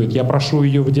описывает, я прошу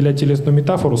ее выделять телесную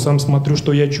метафору, сам смотрю,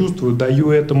 что я чувствую, даю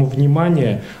этому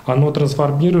внимание, оно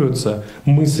трансформируется,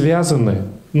 мы связаны,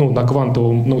 ну, на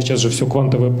квантовом, ну, сейчас же все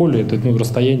квантовое поле, это, ну,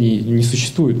 расстояние не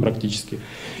существует практически.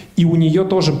 И у нее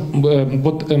тоже,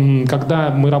 вот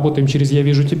когда мы работаем через «Я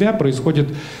вижу тебя», происходит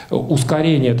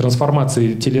ускорение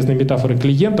трансформации телесной метафоры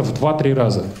клиентов в 2-3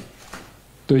 раза.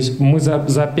 То есть мы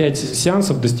за 5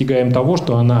 сеансов достигаем того,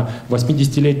 что она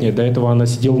 80-летняя, до этого она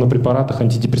сидела на препаратах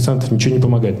антидепрессантов, ничего не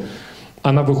помогает.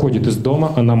 Она выходит из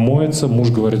дома, она моется, муж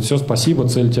говорит: все, спасибо,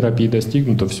 цель терапии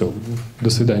достигнута, все, до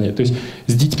свидания. То есть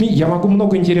с детьми я могу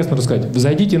много интересного рассказать.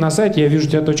 Зайдите на сайт я вижу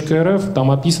тебя.рф, там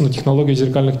описана технология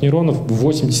зеркальных нейронов,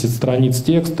 80 страниц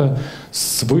текста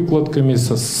с выкладками,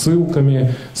 со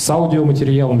ссылками, с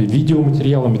аудиоматериалами,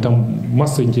 видеоматериалами, там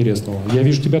масса интересного. Я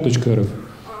вижу тебя.рф.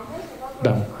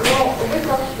 Да. Но вы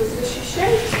как-то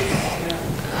защищаетесь?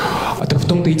 А так в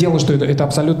том-то и дело, что это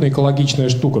абсолютно экологичная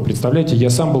штука. Представляете, я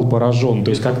сам был поражен.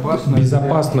 То есть как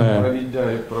безопасная.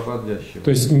 То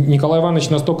есть Николай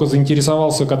Иванович настолько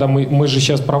заинтересовался, когда мы же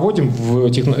сейчас проводим в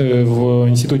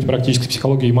Институте практической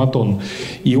психологии МАТОН.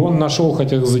 И он нашел,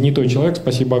 хотя занятой человек,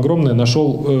 спасибо огромное,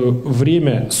 нашел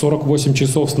время, 48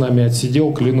 часов с нами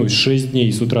отсидел, клянусь, 6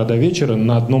 дней с утра до вечера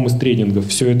на одном из тренингов.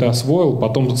 Все это освоил,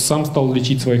 потом сам стал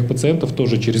лечить своих пациентов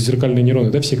тоже через зеркальные нейроны,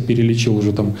 да, всех перелечил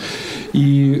уже там.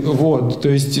 И вот, то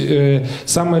есть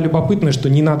самое любопытное, что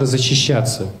не надо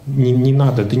защищаться, не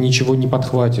надо, ты ничего не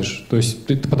подхватишь, то есть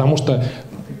потому что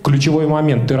ключевой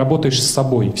момент, ты работаешь с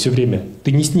собой все время,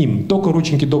 ты не с ним, только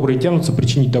рученьки добрые тянутся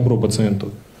причинить добро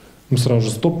пациенту. Мы сразу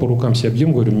же стоп, по рукам себя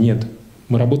бьем, говорим: нет,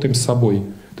 мы работаем с собой,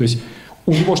 то есть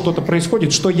у него что-то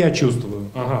происходит, что я чувствую?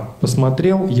 Ага,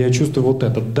 посмотрел, я чувствую вот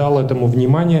это, дал этому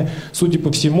внимание. Судя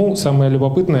по всему, самое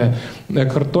любопытное,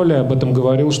 Экхарт Толле об этом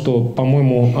говорил, что,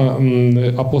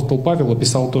 по-моему, апостол Павел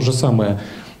описал то же самое,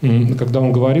 когда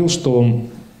он говорил, что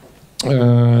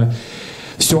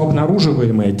все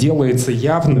обнаруживаемое делается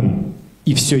явным,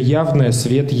 и все явное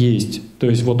свет есть. То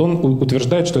есть вот он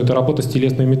утверждает, что это работа с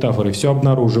телесной метафорой. Все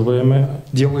обнаруживаемое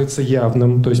делается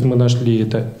явным, то есть мы нашли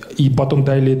это, и потом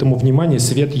дали этому внимание,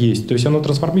 свет есть. То есть оно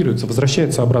трансформируется,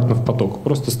 возвращается обратно в поток,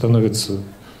 просто становится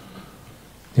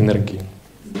энергией.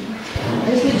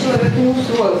 Если человек не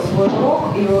усвоил свой урок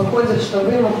и выходит, что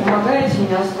вы ему помогаете,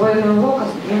 не освоенный урок,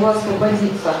 его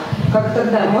освободиться, как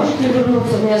тогда? Может ли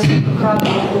вернуться в несколько кратно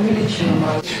увеличенном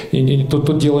размере?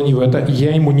 Тут дело не в этом.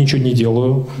 Я ему ничего не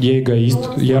делаю, я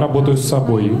эгоист, я работаю с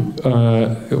собой.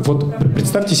 Вот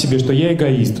представьте себе, что я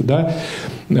эгоист, да?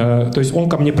 То есть он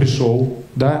ко мне пришел,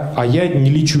 да, а я не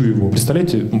лечу его.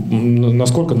 Представляете,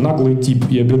 насколько наглый тип.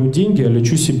 Я беру деньги, а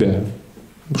лечу себя.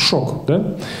 Шок,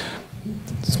 да?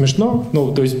 Смешно?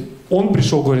 Ну, то есть он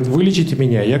пришел, говорит: вылечите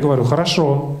меня. Я говорю: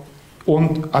 хорошо.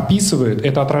 Он описывает,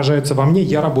 это отражается во мне,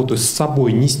 я работаю с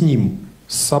собой, не с ним,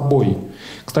 с собой.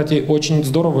 Кстати, очень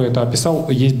здорово это описал,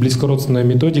 есть близкородственная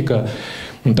методика,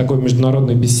 такой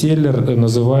международный бестселлер,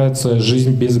 называется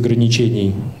 «Жизнь без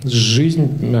ограничений». «Жизнь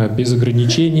без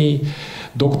ограничений».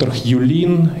 Доктор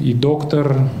Хьюлин и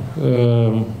доктор,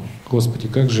 господи,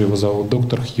 как же его зовут,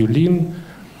 доктор Хьюлин,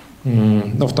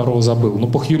 ну, второго забыл, но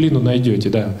по Хьюлину найдете,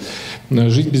 да,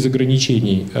 «Жизнь без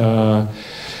ограничений».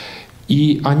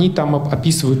 И они там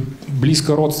описывают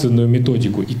близкородственную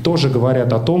методику и тоже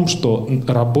говорят о том, что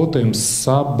работаем с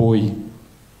собой.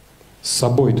 с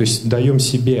собой, то есть даем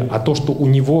себе, а то, что у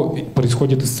него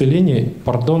происходит исцеление,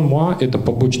 пардон, moi, это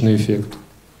побочный эффект.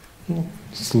 Ну,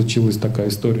 случилась такая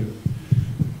история.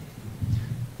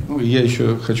 Ну, я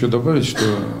еще хочу добавить, что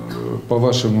по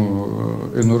вашему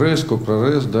НРС,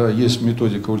 КОПРОРС, да, есть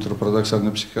методика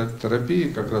ультрапродоксальной психотерапии,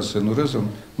 как раз с НРСом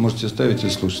можете ставить и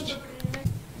слушать.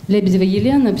 Лебедева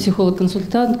Елена,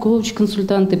 психолог-консультант,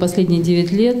 коуч-консультант и последние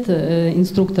 9 лет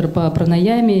инструктор по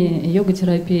пранаяме,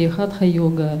 йога-терапии,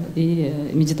 хатха-йога и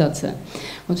медитация.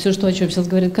 Вот все, о чем сейчас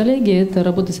говорят коллеги, это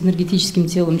работа с энергетическим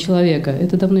телом человека.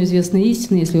 Это давно известная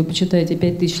истина, если вы почитаете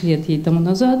 5000 лет ей тому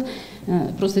назад.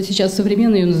 Просто сейчас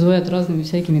современно ее называют разными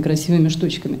всякими красивыми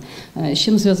штучками. С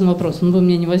чем связан вопрос? Он бы у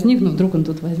меня не возник, но вдруг он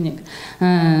тут возник.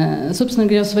 Собственно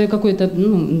говоря, в свое какое-то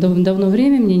давно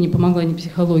время мне не помогла ни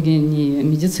психология, ни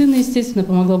медицина, естественно,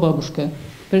 помогла бабушка.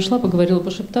 Пришла, поговорила,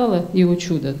 пошептала, и о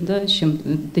чудо, да, с чем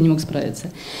ты не мог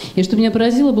справиться. И что меня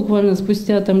поразило, буквально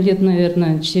спустя лет,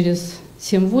 наверное, через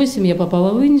 7-8 я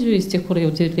попала в Индию, и с тех пор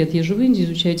я 9 лет езжу в Индию,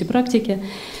 изучаю эти практики.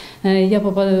 Я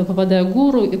попадаю к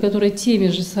гуру, который теми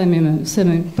же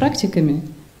самыми практиками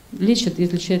лечит и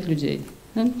излечает людей.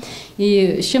 Да?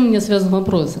 И с чем у меня связан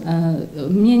вопрос?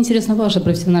 Мне интересна ваша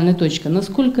профессиональная точка.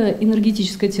 Насколько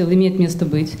энергетическое тело имеет место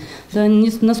быть? Да,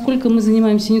 насколько мы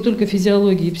занимаемся не только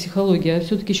физиологией и психологией, а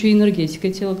все-таки еще и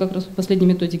энергетикой тела, как раз в последней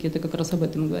методике это как раз об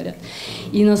этом говорят.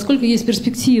 И насколько есть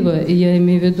перспектива, я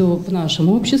имею в виду в нашем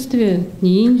обществе,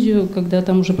 не Индию, когда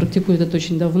там уже практикуют это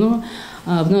очень давно,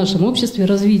 а в нашем обществе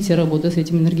развитие работы с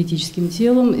этим энергетическим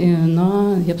телом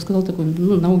на, я бы сказала, такой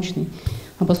научной,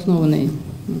 обоснованной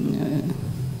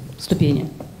ступени.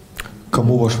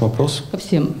 Кому ваш вопрос? Ко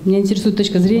всем. Меня интересует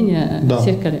точка зрения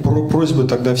всех коллег. Просьба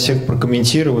тогда всех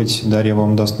прокомментировать. Дарья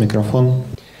вам даст микрофон.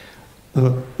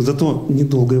 За то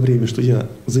недолгое время, что я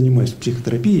занимаюсь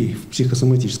психотерапией, в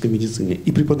психосоматической медицине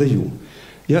и преподаю,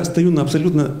 я стою на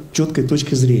абсолютно четкой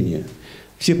точке зрения.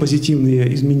 Все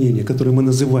позитивные изменения, которые мы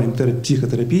называем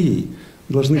психотерапией,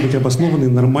 должны быть обоснованы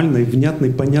нормальной,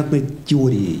 внятной, понятной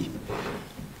теорией.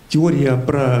 Теория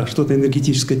про что-то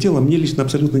энергетическое тело мне лично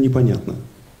абсолютно непонятна.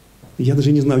 Я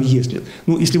даже не знаю, есть ли.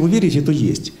 Ну, если вы верите, то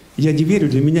есть. Я не верю,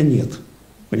 для меня нет.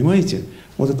 Понимаете?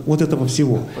 Вот этого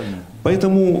всего. Понятно.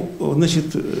 Поэтому, значит,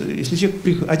 если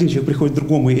один человек приходит к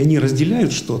другому, и они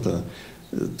разделяют что-то,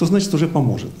 то, значит, уже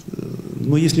поможет.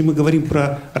 Но если мы говорим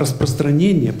про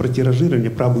распространение, про тиражирование,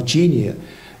 про обучение,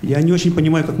 я не очень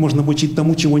понимаю, как можно обучить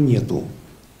тому, чего нету.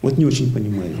 Вот не очень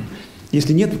понимаю.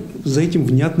 Если нет за этим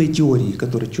внятной теории,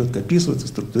 которая четко описывается,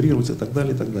 структурируется и так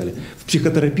далее, и так далее. В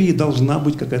психотерапии должна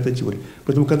быть какая-то теория.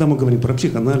 Поэтому, когда мы говорим про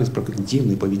психоанализ, про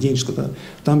когнитивный, поведенческий,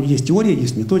 там есть теория,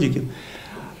 есть методики.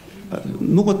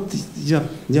 Ну вот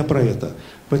я про это.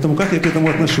 Поэтому как я к этому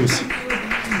отношусь?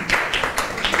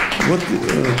 Вот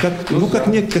как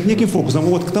неким фокусом.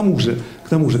 Вот к тому же,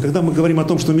 когда мы говорим о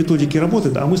том, что методики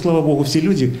работают, а мы, слава богу, все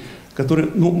люди, которые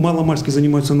маломальски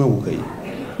занимаются наукой.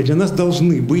 И для нас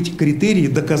должны быть критерии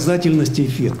доказательности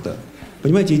эффекта.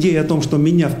 Понимаете, идея о том, что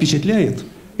меня впечатляет,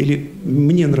 или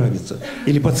мне нравится,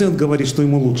 или пациент говорит, что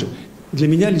ему лучше, для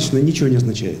меня лично ничего не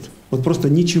означает. Вот просто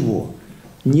ничего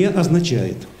не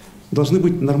означает. Должны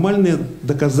быть нормальные,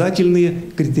 доказательные,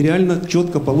 критериально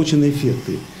четко полученные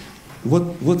эффекты.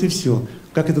 Вот и все.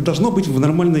 Как это должно быть в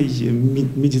нормальной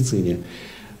медицине.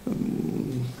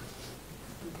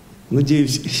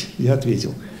 Надеюсь, я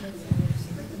ответил.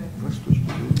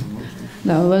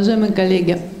 Да, уважаемые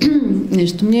коллеги,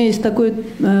 значит, у меня есть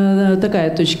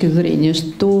такая точка зрения,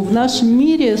 что в нашем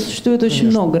мире существует очень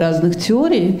много разных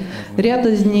теорий. Ряд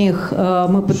из них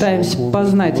мы пытаемся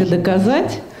познать и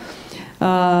доказать,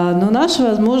 но наши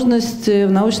возможности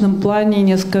в научном плане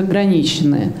несколько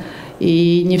ограничены.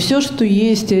 И не все, что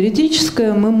есть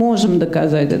теоретическое, мы можем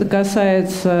доказать. Это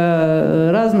касается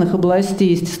разных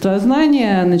областей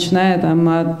естествознания, начиная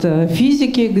от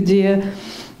физики, где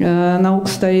наука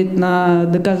стоит на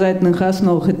доказательных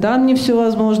основах, и там не все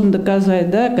возможно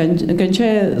доказать, да,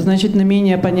 кончая значительно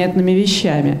менее понятными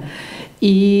вещами.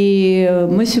 И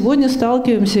мы сегодня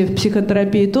сталкиваемся в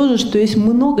психотерапии тоже, что есть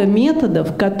много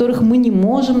методов, в которых мы не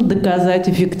можем доказать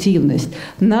эффективность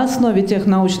на основе тех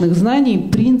научных знаний,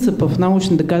 принципов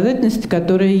научной доказательности,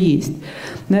 которые есть.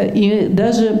 И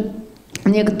даже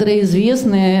некоторые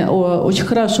известные, очень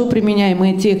хорошо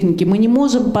применяемые техники. Мы не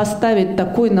можем поставить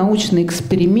такой научный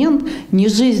эксперимент, не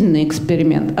жизненный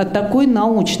эксперимент, а такой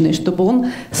научный, чтобы он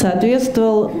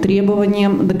соответствовал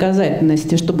требованиям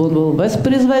доказательности, чтобы он был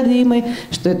воспроизводимый,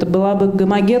 что это была бы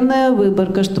гомогенная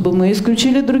выборка, чтобы мы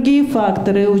исключили другие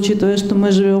факторы, учитывая, что мы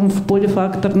живем в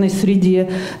полифакторной среде.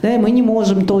 Да, и мы не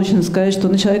можем точно сказать, что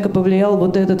на человека повлиял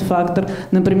вот этот фактор.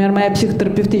 Например, моя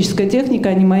психотерапевтическая техника,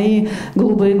 а не мои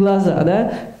голубые глаза. Да?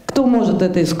 Кто может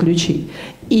это исключить?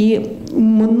 И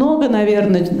много,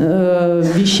 наверное,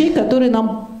 вещей, которые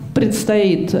нам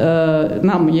предстоит,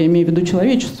 нам, я имею в виду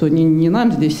человечеству, не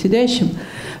нам здесь сидящим,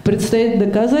 предстоит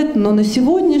доказать, но на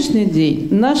сегодняшний день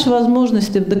наши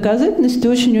возможности в доказательности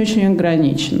очень-очень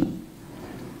ограничены.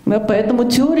 Да, поэтому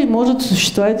теорий может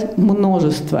существовать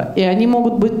множество, и они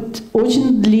могут быть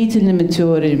очень длительными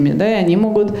теориями, да, и они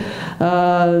могут,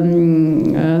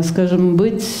 скажем,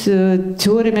 быть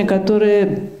теориями,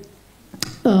 которые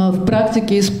в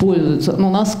практике используются.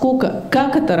 Но насколько,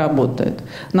 как это работает,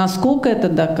 насколько это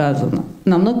доказано,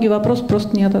 на многие вопросы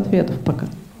просто нет ответов пока.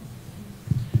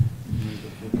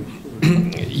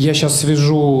 Я сейчас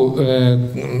свяжу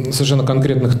совершенно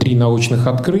конкретных 3 научных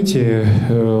открытия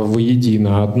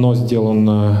воедино. Одно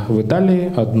сделано в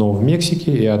Италии, одно в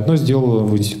Мексике и одно сделано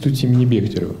в институте имени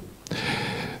Бехтерева.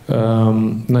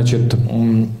 Значит,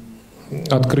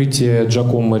 открытие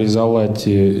Джакомо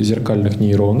Ризолати зеркальных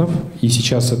нейронов. И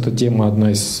сейчас эта тема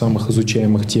одна из самых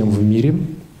изучаемых тем в мире.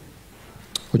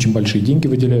 Очень большие деньги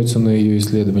выделяются на ее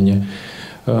исследование.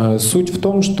 Суть в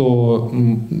том, что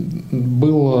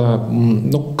было,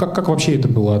 ну, как вообще это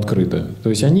было открыто.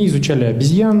 То есть они изучали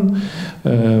обезьян,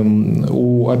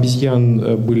 у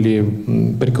обезьян были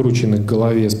прикручены к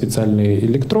голове специальные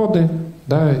электроды,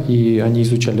 да, и они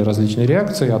изучали различные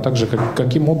реакции, а также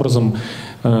каким образом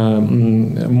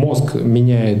мозг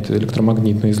меняет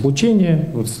электромагнитное излучение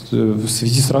в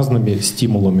связи с разными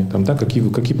стимулами, там, да,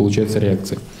 какие получаются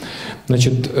реакции.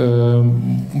 Значит,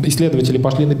 исследователи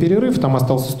пошли на перерыв, там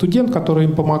остался студент, который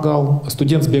им помогал.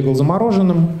 Студент сбегал за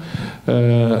мороженым,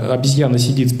 обезьяна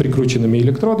сидит с прикрученными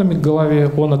электродами к голове,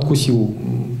 он откусил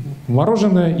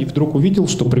мороженое и вдруг увидел,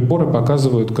 что приборы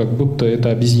показывают, как будто эта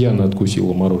обезьяна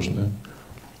откусила мороженое.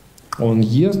 Он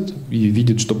ест и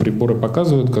видит, что приборы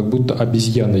показывают, как будто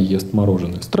обезьяна ест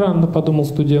мороженое. Странно, подумал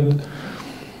студент.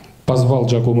 Позвал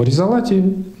Джакомо Ризолати,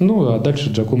 ну а дальше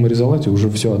Джакомо Ризолати уже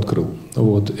все открыл.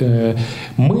 Вот.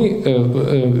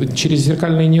 Мы через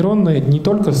зеркальные нейроны не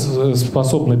только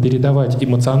способны передавать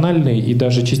эмоциональные и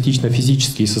даже частично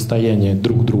физические состояния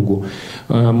друг другу,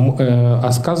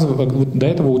 до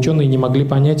этого ученые не могли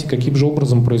понять, каким же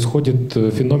образом происходит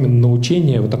феномен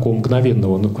научения вот такого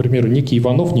мгновенного. Ну, к примеру, некий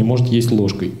Иванов не может есть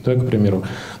ложкой, да, к примеру.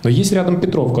 Но есть рядом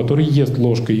Петров, который ест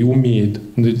ложкой и умеет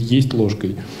есть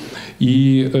ложкой.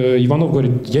 И Иванов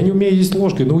говорит: я не умею есть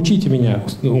ложкой, научите меня.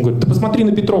 Он говорит: да посмотри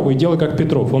на Петрова и делай как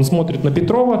Петров. Он смотрит на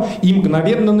Петрова и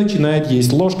мгновенно начинает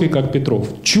есть ложкой как Петров.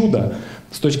 Чудо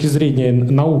с точки зрения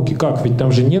науки. Как? Ведь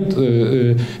там же нет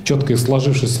четко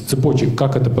сложившихся цепочек,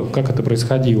 как это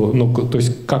происходило. Ну, то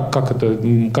есть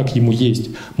как ему есть.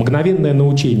 Мгновенное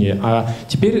научение. А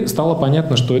теперь стало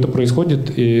понятно, что это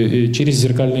происходит через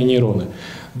зеркальные нейроны.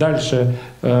 Дальше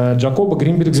Джакоба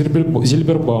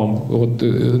Гринберг-Зильбербаум. Вот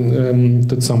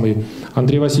тот самый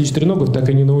Андрей Васильевич Треногов так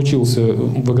и не научился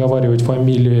выговаривать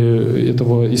фамилию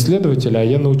этого исследователя, а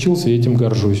я научился и этим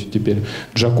горжусь теперь.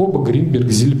 Джакоба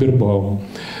Гринберг-Зильбербаум.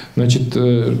 Значит,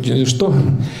 что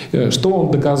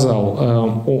он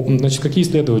доказал? Значит, какие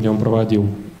исследования он проводил?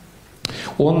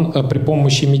 Он при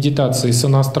помощи медитации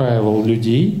сонастраивал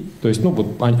людей, то есть, ну, вот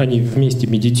они вместе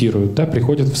медитируют, да,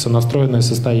 приходят в сонастроенное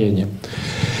состояние.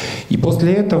 И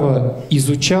после этого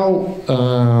изучал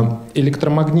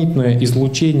электромагнитное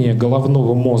излучение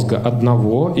головного мозга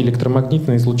одного,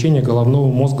 электромагнитное излучение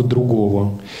головного мозга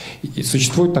другого. И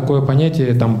существует такое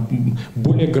понятие, там,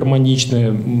 более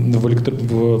гармоничное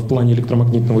в плане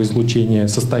электромагнитного излучения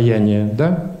состояние,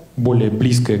 да, более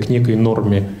близкое к некой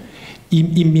норме,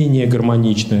 и менее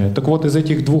гармоничное. Так вот, из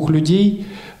этих двух людей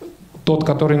тот,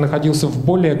 который находился в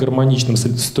более гармоничном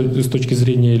с точки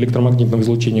зрения электромагнитного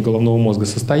излучения головного мозга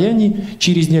состоянии,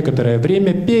 через некоторое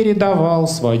время передавал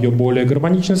свое более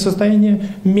гармоничное состояние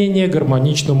менее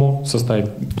гармоничному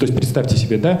состоянию. То есть представьте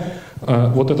себе, да,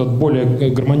 вот этот более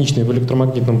гармоничный в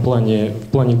электромагнитном плане, в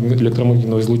плане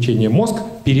электромагнитного излучения мозг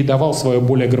передавал свое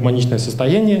более гармоничное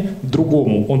состояние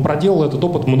другому. Он проделал этот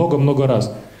опыт много-много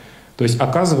раз. То есть,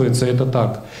 оказывается, это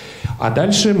так. А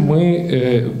дальше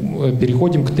мы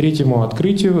переходим к третьему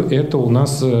открытию. Это у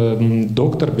нас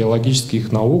доктор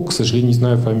биологических наук, к сожалению, не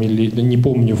знаю фамилии, не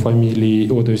помню фамилии,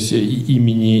 то есть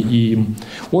имени и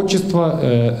отчества.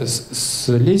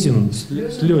 Слезин,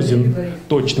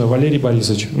 точно, Валерий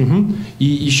Борисович. Угу. И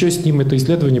еще с ним это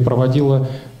исследование проводила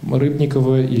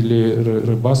Рыбникова или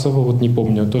Рыбасова, вот не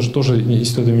помню, тоже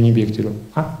исследование Бехтерева.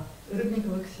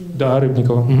 Да,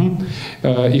 Рыбникова. Угу.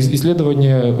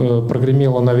 Исследование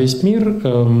прогремело на весь мир.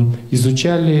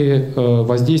 Изучали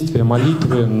воздействие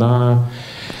молитвы на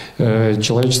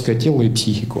человеческое тело и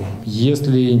психику.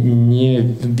 Если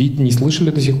не слышали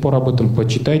до сих пор об этом,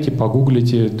 почитайте,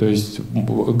 погуглите. То есть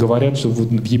говорят, что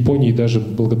в Японии даже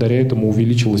благодаря этому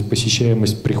увеличилась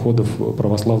посещаемость приходов в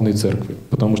православной церкви.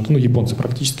 Потому что японцы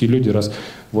практически люди, раз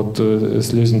вот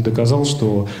Слезин доказал,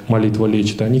 что молитва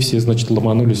лечит, они все, значит,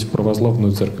 ломанулись в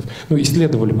православную церковь.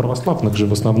 Исследовали православных же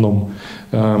в основном.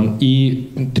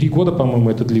 И 3 года, по-моему,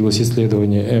 это длилось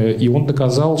исследование. И он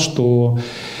доказал, что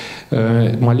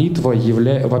молитва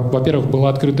во-первых, было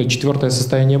открыто 4-е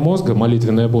состояние мозга,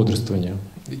 молитвенное бодрствование.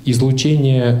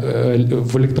 Излучение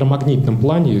в электромагнитном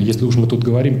плане, если уж мы тут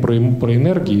говорим про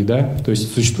энергии, да, то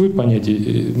есть существует понятие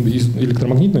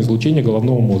электромагнитное излучение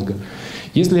головного мозга.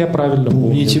 Если я правильно помню...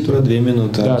 Помните про 2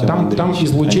 минуты. Да, там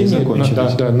излучение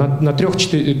на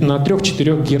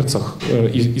 3-4 герцах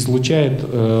излучает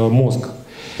мозг.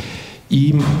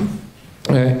 И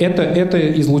это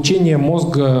излучение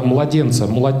мозга младенца.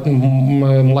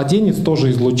 Младенец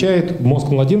тоже излучает, мозг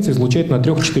младенца излучает на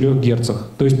 3-4 герцах.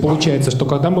 То есть получается, что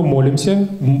когда мы молимся,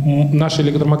 наше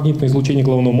электромагнитное излучение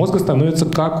головного мозга становится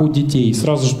как у детей.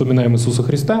 Сразу же вспоминаем Иисуса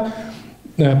Христа.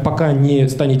 Пока не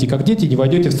станете как дети, не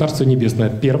войдете в Царство Небесное.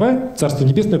 Первое, Царство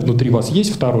Небесное внутри вас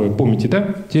есть. Второе, помните,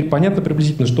 да? Теперь понятно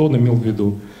приблизительно, что он имел в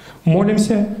виду.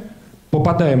 Молимся,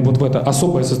 попадаем вот в это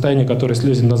особое состояние, которое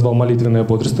Слезин назвал молитвенное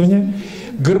бодрствование,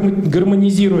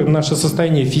 гармонизируем наше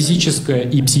состояние физическое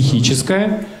и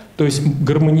психическое, то есть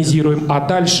гармонизируем, а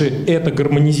дальше это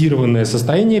гармонизированное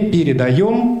состояние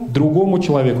передаем другому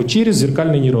человеку через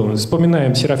зеркальные нейроны.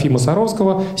 Вспоминаем Серафима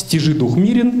Саровского: «Стяжи дух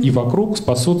мирен, и вокруг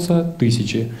спасутся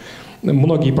тысячи».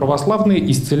 Многие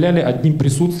православные исцеляли одним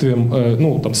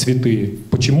присутствием, святые.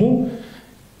 Почему?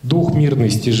 Дух мирный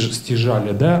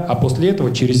стяжали, да, а после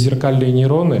этого через зеркальные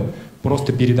нейроны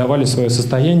просто передавали свое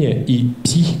состояние, и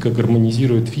психика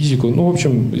гармонизирует физику. В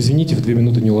общем, извините, в 2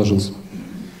 минуты не уложился.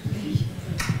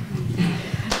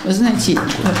 Вы знаете,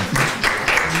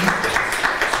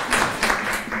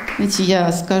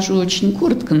 я скажу очень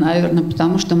коротко, наверное,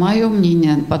 потому что мое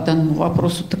мнение по данному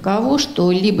вопросу таково,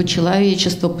 что либо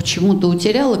человечество почему-то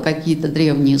утеряло какие-то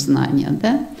древние знания,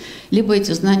 да, либо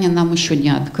эти знания нам еще не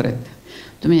открыты.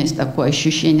 Вот у меня есть такое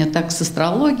ощущение так с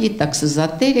астрологией, так с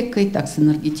эзотерикой, так с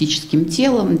энергетическим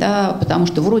телом, да, потому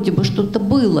что вроде бы что-то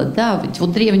было, да, ведь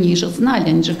вот древние же знали,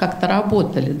 они же как-то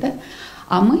работали, да,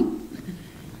 а мы...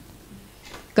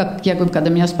 Как я говорю, когда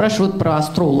меня спрашивают про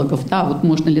астрологов, да, вот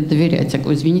можно ли доверять, я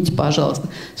говорю, извините, пожалуйста,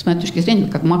 с моей точки зрения,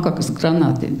 как макака с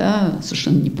гранатой, да,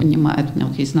 совершенно не понимает. У меня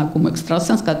вот есть знакомый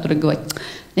экстрасенс, который говорит,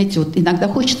 знаете, вот иногда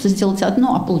хочется сделать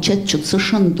одно, а получается что-то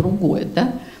совершенно другое,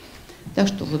 да. Так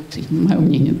что вот мое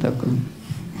мнение такое.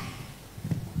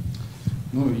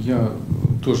 Я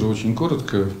тоже очень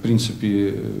коротко, в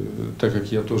принципе, так как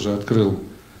я тоже открыл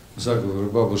заговоры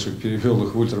бабушек, перевел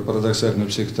их в ультрапарадоксальную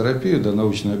психотерапию, да,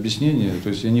 научное объяснение. То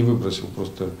есть я не выбросил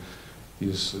просто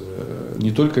из...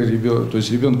 Не только ребенка, то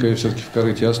есть ребенка я все-таки в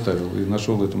корыте оставил и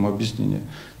нашел этому объяснение.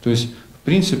 То есть, в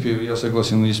принципе, я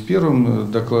согласен и с первым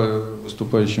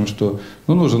выступающим, что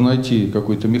нужно найти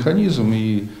какой-то механизм,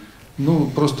 и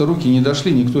просто руки не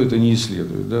дошли, никто это не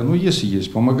исследует. Да? Если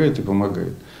есть, помогает и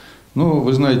помогает.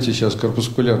 Вы знаете, сейчас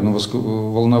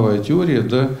корпускулярно-волновая теория,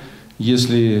 да,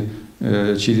 если...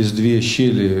 через 2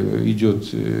 щели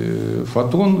идет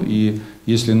фотон, и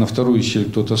если на вторую щель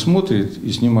кто-то смотрит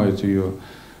и снимает ее,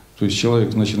 то есть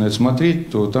человек начинает смотреть,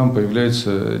 то там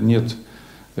появляется нет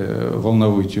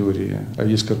волновой теории, а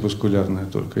есть корпускулярная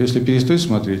только. Если перестает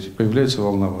смотреть, появляется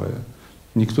волновая.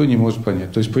 Никто не может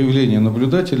понять. То есть появление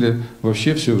наблюдателя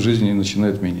вообще все в жизни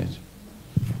начинает менять.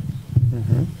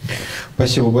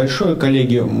 Спасибо большое,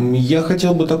 коллеги. Я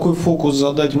хотел бы такой фокус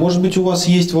задать. Может быть, у вас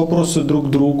есть вопросы друг к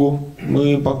другу?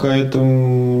 Мы пока это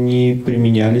не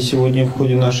применяли сегодня в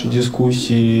ходе нашей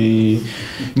дискуссии.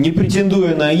 Не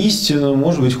претендуя на истину,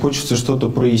 может быть, хочется что-то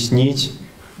прояснить.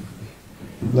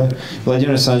 Да?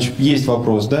 Владимир Александрович, есть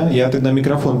вопрос, да? Я тогда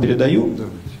микрофон передаю.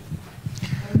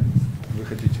 Вы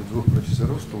хотите 2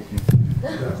 профессоров столкнуть?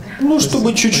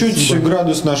 Чтобы чуть-чуть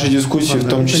градус нашей дискуссии в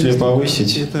том числе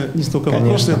повысить. Это не столько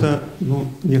вопрос, это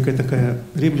некая такая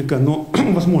реплика, но,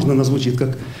 возможно, она звучит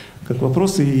как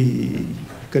вопрос, и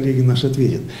коллеги наши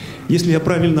ответят. Если я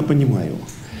правильно понимаю,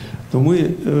 то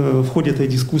мы в ходе этой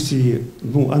дискуссии,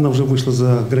 она уже вышла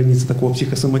за границы такого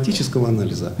психосоматического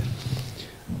анализа.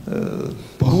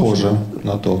 Похоже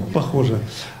на то. Похоже.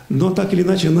 Но так или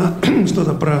иначе, она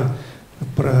что-то про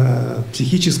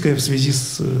психическое в связи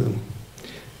с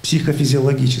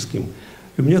психофизиологическим.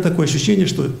 И у меня такое ощущение,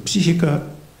 что психика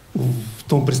в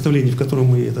том представлении, в котором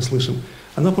мы это слышим,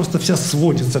 она просто вся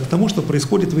сводится к тому, что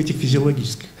происходит в этих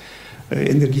физиологических,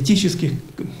 энергетических,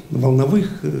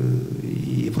 волновых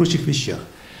и прочих вещах.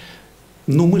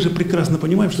 Но мы же прекрасно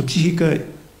понимаем, что психика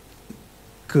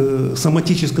к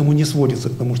соматическому не сводится,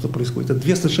 к тому, что происходит. Это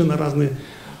две совершенно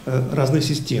разные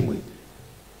системы.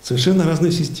 Совершенно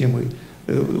разные системы.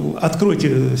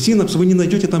 Откройте синапс, вы не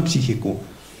найдете там психику.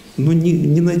 Но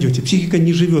не найдете. Психика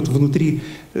не живет внутри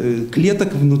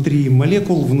клеток, внутри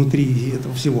молекул, внутри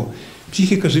этого всего.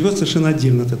 Психика живет совершенно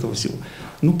отдельно от этого всего.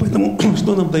 Ну, поэтому,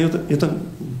 что нам дает это,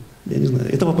 я не знаю,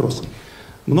 это вопрос.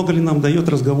 Много ли нам дает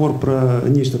разговор про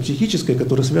нечто психическое,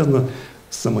 которое связано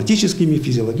с соматическими,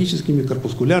 физиологическими,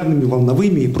 корпускулярными,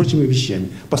 волновыми и прочими вещами,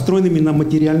 построенными на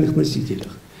материальных носителях?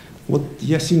 Вот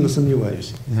я сильно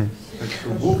сомневаюсь. Так что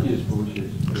Бог есть,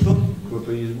 получается? Что?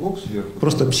 Кто-то есть Бог сверху?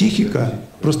 Просто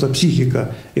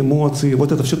психика, эмоции,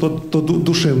 вот это все то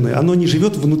душевное, оно не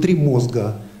живет внутри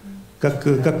мозга.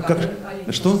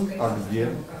 Что? А где?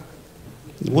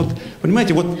 Вот,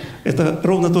 понимаете, вот это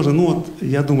ровно тоже, ну вот,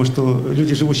 я думаю, что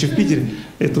люди, живущие в Питере,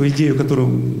 эту идею,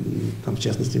 которую, там, в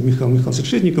частности, Михаил Михайлович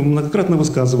Шершенников многократно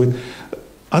высказывает,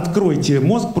 откройте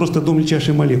мозг просто до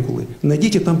мельчайшей молекулы,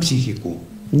 найдите там психику,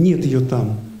 нет ее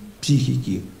там,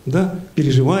 психики, да,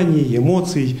 переживаний,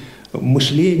 эмоций,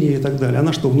 мышления и так далее.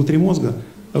 Она что, внутри мозга?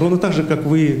 Ровно так же, как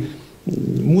вы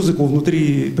музыку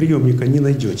внутри приемника не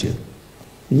найдете,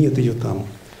 нет ее там.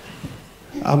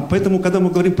 А поэтому, когда мы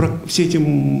говорим про все эти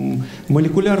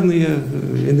молекулярные,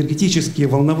 энергетические,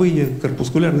 волновые,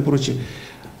 корпускулярные и прочее,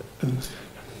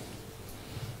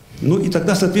 ну и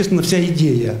тогда, соответственно, вся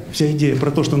идея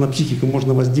про то, что на психику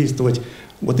можно воздействовать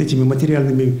вот этими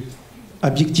материальными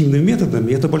объективными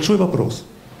методами, это большой вопрос.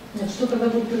 Нет, что тогда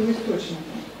будет первоисточником?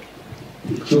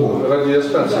 Кто?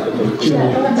 Радиостанция,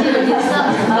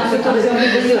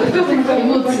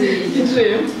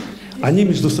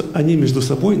 Они между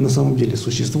собой на самом деле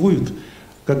существуют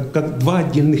как два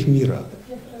отдельных мира.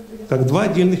 Как два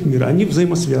отдельных мира. Они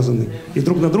взаимосвязаны и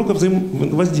друг на друга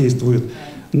воздействуют.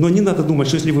 Но не надо думать,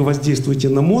 что если вы воздействуете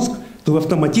на мозг, то вы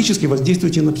автоматически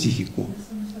воздействуете на психику.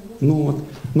 Ну, вот.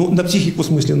 Ну, на психику в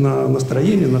смысле на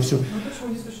настроение, на все.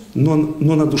 Но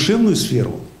на душевную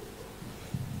сферу.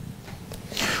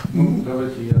 Ну,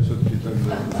 давайте я все-таки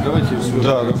тогда. Давайте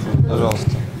да,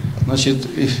 пожалуйста. Значит,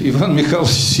 Иван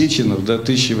Михайлович Сеченов, да,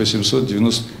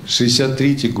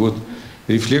 1863 год,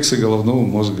 «Рефлексы головного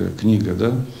мозга», книга,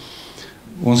 да,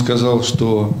 он сказал,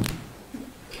 что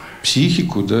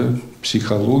психику, да,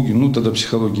 психологию, ну тогда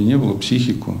психологии не было,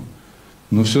 психику,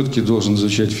 но все-таки должен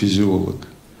изучать физиолог.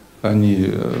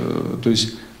 То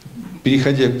есть,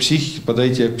 переходя к психике,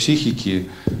 подойдя к психике,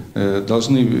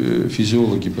 должны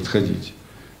физиологи подходить.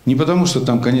 Не потому, что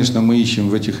там, конечно, мы ищем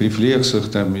в этих рефлексах,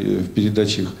 там, в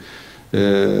передачах,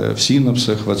 в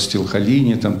синапсах, в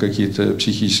ацетилхолине, там какие-то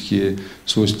психические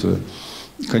свойства.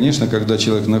 Конечно, когда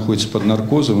человек находится под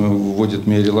наркозом, его вводят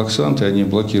миорелаксанты, они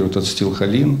блокируют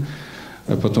ацетилхолин,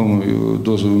 а потом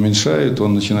дозу уменьшают,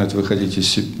 он начинает выходить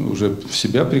уже в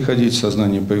себя приходить,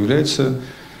 сознание появляется,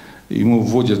 ему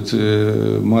вводят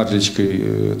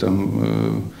марлечкой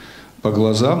там, по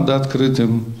глазам, да,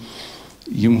 открытым.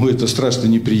 Ему это страшно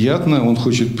неприятно, он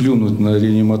хочет плюнуть на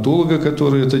реаниматолога,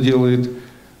 который это делает,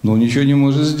 но он ничего не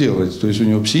может сделать. То есть у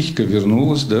него психика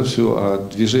вернулась, да, все, а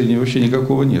движения вообще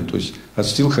никакого нет. То есть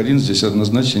ацетилхолин здесь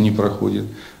однозначно не проходит,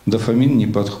 дофамин не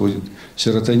подходит,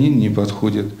 серотонин не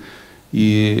подходит.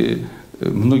 И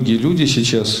многие люди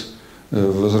сейчас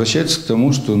возвращаются к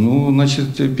тому, что, ну,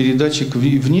 значит, передатчик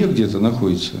вне где-то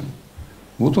находится.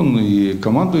 Вот он и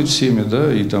командует всеми,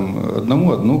 да, и там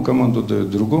одному одну команду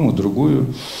дает, другому другую.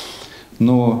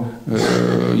 Но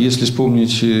если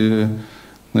вспомнить,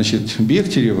 значит,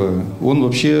 Бехтерева, он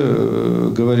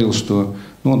вообще говорил, что,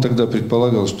 ну, он тогда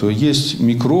предполагал, что есть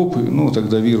микроб, ну,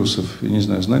 тогда вирусов, я не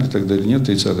знаю, знали тогда или нет,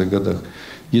 в 30-х годах,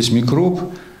 есть микроб,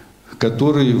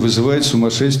 который вызывает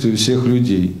сумасшествие у всех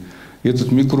людей.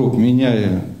 Этот микроб,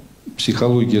 меняя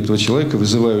психологию этого человека,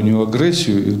 вызывая у него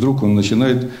агрессию, и вдруг он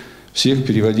начинает всех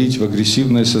переводить в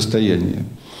агрессивное состояние.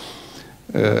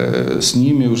 С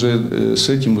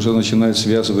этим уже начинают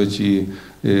связывать и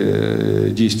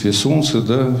действие Солнца,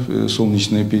 да,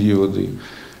 солнечные периоды.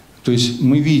 То есть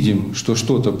мы видим, что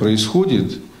что-то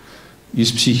происходит, и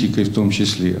с психикой в том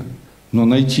числе, но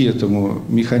найти этому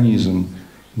механизм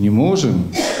не можем.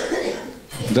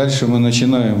 Дальше мы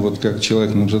начинаем, вот как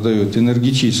человек нам задает,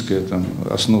 энергетическая там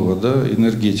основа, да,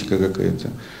 энергетика какая-то.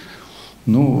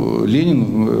 Ну,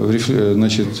 Ленин,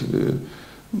 значит,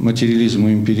 «Материализм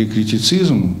и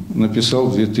эмпирикритицизм» написал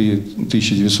в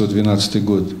 1912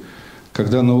 год.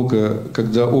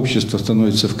 Когда общество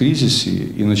становится в кризисе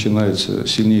и начинается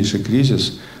сильнейший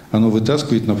кризис, оно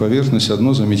вытаскивает на поверхность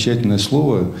одно замечательное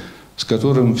слово, с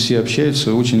которым все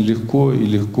общаются очень легко, и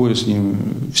легко с ним.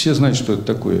 Все знают, что это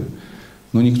такое.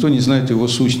 но никто не знает его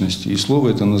сущности. И слово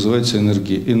это называется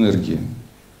энергия.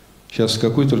 Сейчас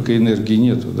какой только энергии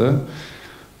нету, да?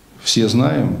 Все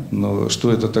знаем, но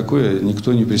что это такое,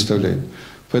 никто не представляет.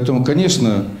 Поэтому,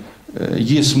 конечно,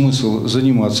 есть смысл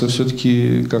заниматься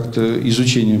все-таки как-то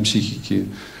изучением психики,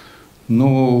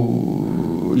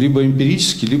 но либо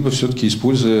эмпирически, либо все-таки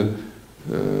используя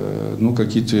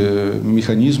какие-то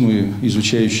механизмы,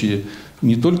 изучающие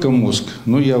не только мозг,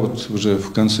 но я вот уже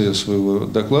в конце своего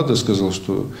доклада сказал,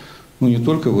 что не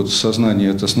только вот сознание,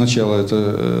 это сначала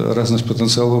это разность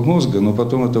потенциалов мозга, но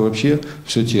потом это вообще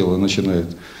все тело начинает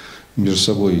между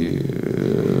собой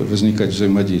возникать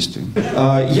взаимодействие.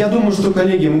 Я думаю, что,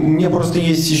 коллеги, мне просто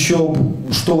есть еще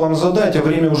что вам задать, а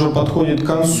время уже подходит к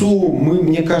концу. Мы,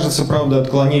 мне кажется, правда,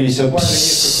 отклонились от...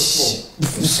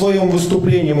 В своем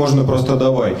выступлении можно просто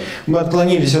давай. Мы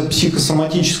отклонились от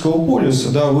психосоматического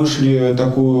полюса, да, вышли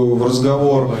в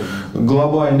разговор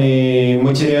глобальный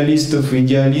материалистов,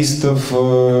 идеалистов,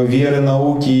 веры,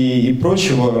 науки и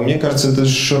прочего. Мне кажется, это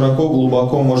широко,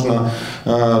 глубоко можно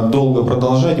долго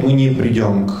продолжать. Мы не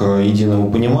придем к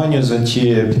единому пониманию за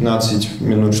те 15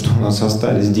 минут, что у нас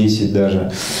остались, 10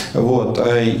 даже. Вот.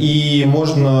 И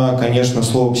можно, конечно,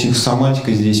 слово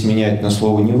психосоматика здесь менять на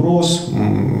слово невроз,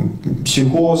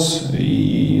 психоз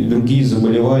и другие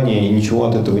заболевания, и ничего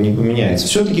от этого не поменяется.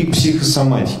 Все-таки к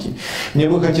психосоматике. Мне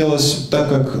бы хотелось, так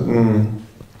как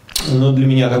для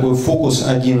меня такой фокус,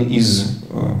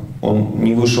 он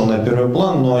не вышел на первый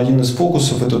план, но один из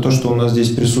фокусов это то, что у нас здесь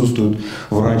присутствуют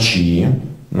врачи,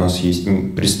 у нас есть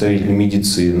представители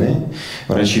медицины,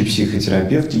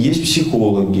 врачи-психотерапевты, есть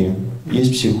психологи.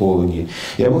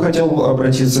 Я бы хотел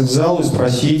обратиться к залу и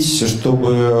спросить,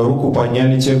 чтобы руку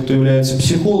подняли те, кто являются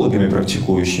психологами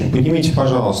практикующими. Поднимите,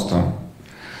 пожалуйста.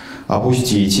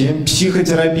 Опустите.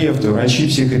 Психотерапевты,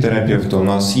 врачи-психотерапевты у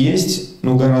нас есть,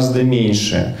 гораздо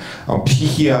меньше.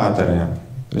 Психиатры.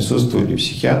 Присутствовали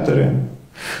психиатры.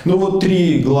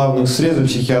 3 главных среза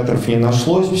психиатров не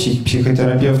нашлось,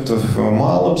 психотерапевтов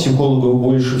мало, психологов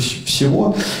больше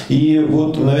всего. И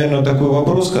наверное, такой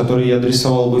вопрос, который я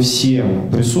адресовал бы всем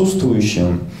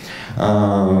присутствующим.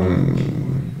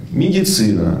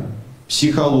 Медицина,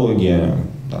 психология,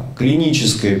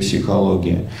 клиническая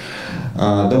психология.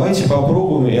 Давайте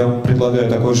попробуем, я предлагаю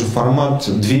такой же формат,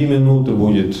 2 минуты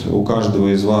будет у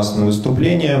каждого из вас на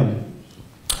выступление,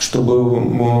 чтобы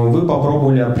вы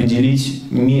попробовали определить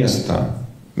место,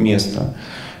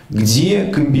 где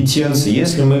компетенции,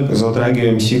 если мы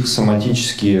затрагиваем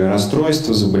психосоматические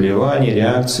расстройства, заболевания,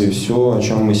 реакции, все, о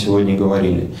чем мы сегодня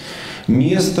говорили.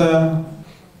 Место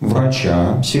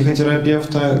врача,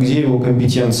 психотерапевта, где его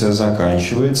компетенция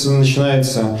заканчивается,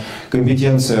 начинается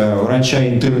компетенция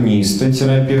врача-интерниста,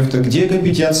 терапевта, где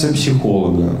компетенция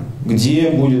психолога, где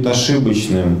будет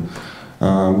ошибочным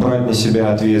брать на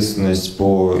себя ответственность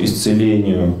по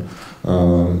исцелению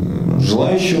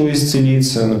желающего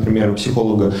исцелиться, например,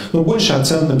 психолога, больше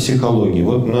акцент на психологии.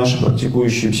 Наши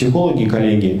практикующие психологи,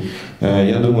 коллеги,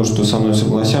 я думаю, что со мной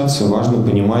согласятся, важно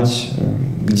понимать,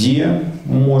 где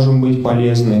мы можем быть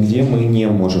полезны, где мы не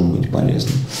можем быть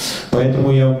полезны.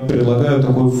 Поэтому я предлагаю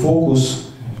такой фокус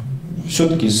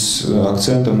все-таки с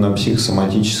акцентом на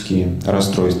психосоматические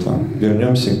расстройства.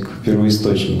 Вернемся к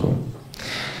первоисточнику.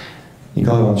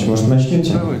 Николай Иванович, может,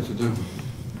 начнете? Давайте, да.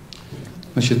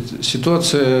 Значит,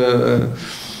 ситуация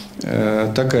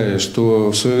такая,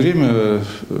 что в свое время,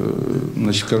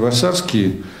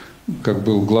 Карвасарский, как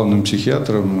был главным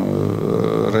психиатром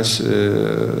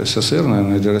СССР,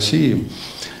 наверное, или России,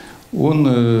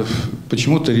 он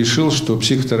почему-то решил, что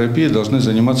психотерапией должны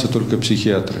заниматься только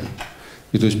психиатры.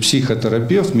 И то есть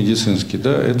психотерапевт медицинский,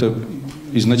 это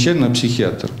изначально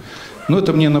психиатр. Но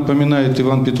это мне напоминает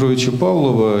Ивана Петровича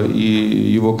Павлова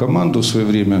и его команду в свое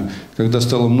время, когда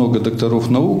стало много докторов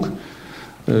наук,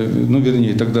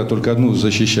 вернее, тогда только одну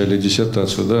защищали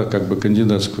диссертацию,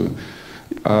 кандидатскую,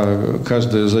 а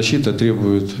каждая защита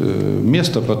требует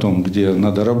места потом, где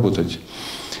надо работать.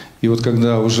 И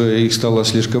когда уже их стало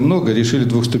слишком много, решили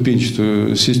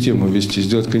двухступенчатую систему ввести,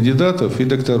 сделать кандидатов и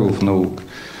докторов наук,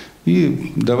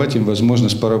 и давать им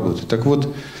возможность поработать. Так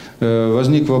вот,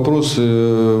 возник вопрос,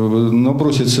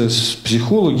 набросятся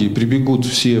психологи, прибегут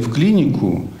все в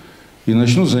клинику и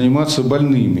начнут заниматься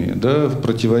больными, в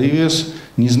противовес,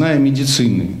 не зная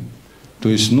медицины. То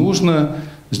есть нужно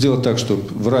сделать так, чтобы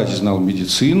врач знал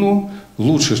медицину,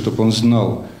 лучше, чтобы он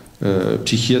знал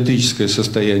психиатрическое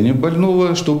состояние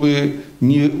больного, чтобы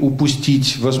не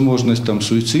упустить возможность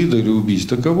суицида или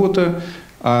убийства кого-то,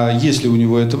 а если у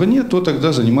него этого нет, то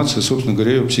тогда заниматься, собственно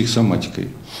говоря, психосоматикой.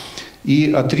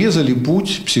 И отрезали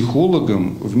путь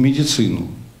психологам в медицину.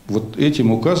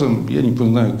 Этим указом, я не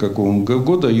знаю, какого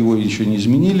года, его еще не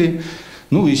изменили,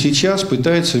 Ну и сейчас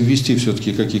пытается ввести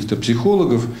все-таки каких-то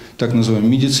психологов, так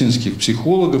называемых медицинских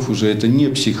психологов, уже это не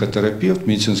психотерапевт,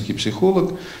 медицинский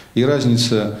психолог. И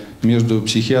разница между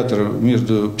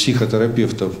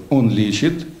психотерапевтом, он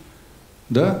лечит,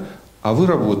 да, а вы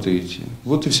работаете.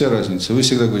 Вот и вся разница. Вы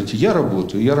всегда говорите, я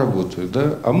работаю,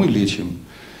 да, а мы лечим.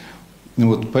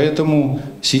 Вот, поэтому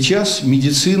сейчас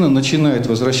медицина начинает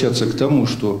возвращаться к тому,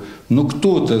 что ну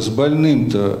кто-то с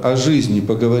больным-то о жизни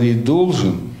поговорить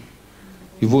должен.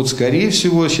 И вот, скорее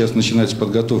всего, сейчас начинается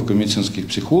подготовка медицинских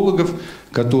психологов,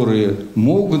 которые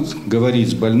могут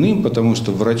говорить с больным, потому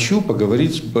что врачу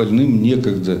поговорить с больным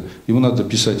некогда. Ему надо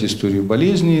писать историю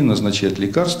болезни, назначать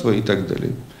лекарства и так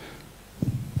далее.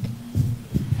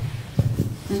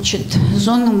 Значит,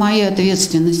 зона моей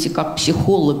ответственности как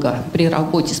психолога при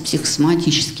работе с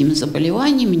психосоматическими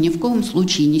заболеваниями ни в коем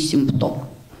случае не симптом.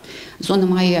 Зона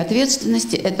моей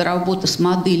ответственности – это работа с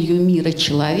моделью мира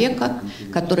человека,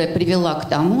 которая привела к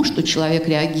тому, что человек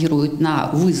реагирует на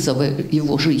вызовы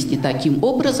его жизни таким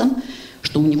образом,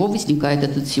 что у него возникает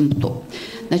этот симптом.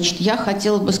 Значит, я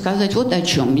хотела бы сказать вот о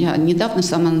чем. Я недавно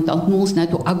сама натолкнулась на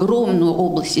эту огромную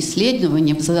область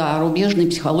исследования в зарубежной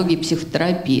психологии и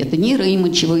психотерапии. Это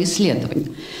нейроимиджевые исследования,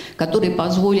 которые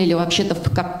позволили вообще-то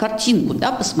как картинку,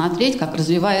 да, посмотреть, как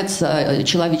развивается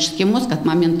человеческий мозг от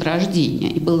момента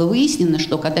рождения. И было выяснено,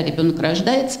 что когда ребенок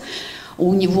рождается,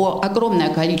 у него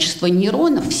огромное количество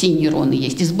нейронов, все нейроны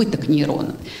есть, избыток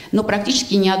нейронов, но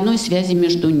практически ни одной связи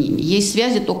между ними. Есть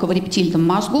связи только в рептильном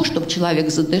мозгу, чтобы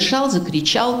человек задышал,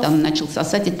 закричал, там, начал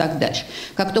сосать и так дальше.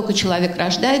 Как только человек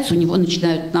рождается, у него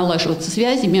начинают налаживаться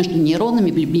связи между нейронами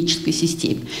в лимбической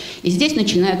системе. И здесь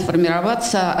начинает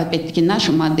формироваться, опять-таки,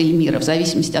 наша модель мира, в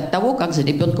зависимости от того, как за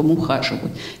ребенком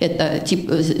ухаживают. Это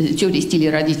теория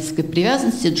стиля родительской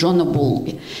привязанности Джона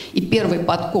Болби. И первый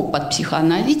подкоп от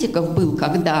психоаналитиков был,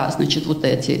 когда, значит, вот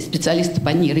эти специалисты по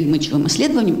нейроимиджевым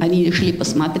исследованиям, они решили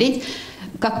посмотреть,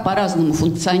 как по-разному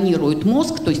функционирует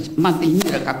мозг, то есть модель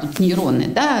мира, как тут нейроны,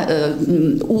 да,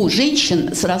 у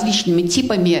женщин с различными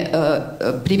типами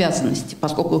привязанности,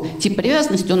 поскольку тип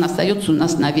привязанности, он остается у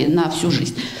нас на всю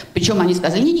жизнь. Причем они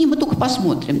сказали, не, мы только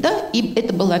посмотрим, да, и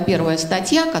это была первая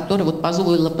статья, которая вот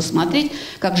позволила посмотреть,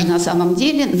 как же на самом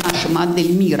деле наша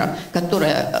модель мира,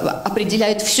 которая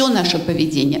определяет все наше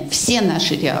поведение, все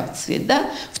наши реакции, да,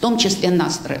 в том числе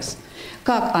на стресс.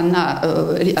 Как она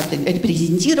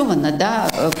репрезентирована, да,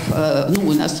 ну,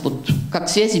 у нас вот как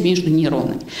связи между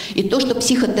нейронами. И то, что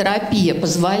психотерапия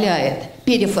позволяет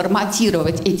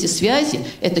переформатировать эти связи,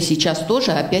 это сейчас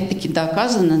тоже, опять-таки,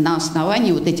 доказано на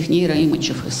основании вот этих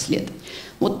нейроимиджевых исследований.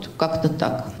 Вот как-то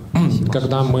так.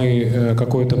 Когда мы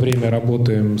какое-то время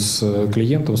работаем с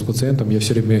клиентом, с пациентом, я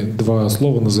все время два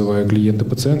слова называю клиент и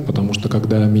пациент, потому что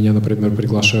когда меня, например,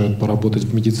 приглашают поработать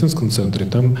в медицинском центре,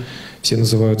 там все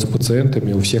называются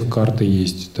пациентами, у всех карты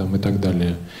есть там, и так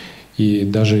далее. И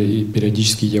даже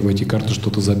периодически я в эти карты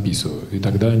что-то записываю, и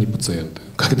тогда они пациенты.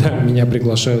 Когда меня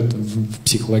приглашают в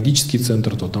психологический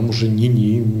центр, то там уже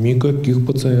никаких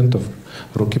пациентов.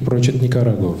 Руки прочь от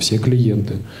Никарагуа, все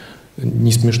клиенты.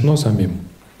 Не смешно самим?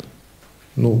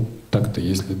 Ну, так-то,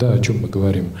 если да, о чем мы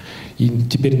говорим. И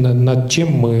теперь над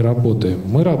чем мы работаем?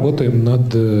 Мы работаем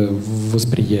над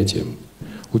восприятием.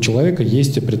 У человека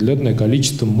есть определенное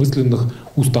количество мысленных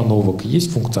установок.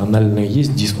 Есть функциональные,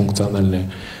 есть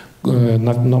дисфункциональные.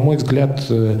 На мой взгляд,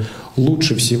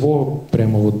 лучше всего,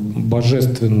 прямо вот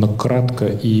божественно, кратко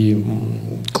и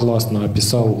классно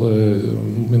описал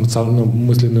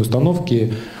мысленные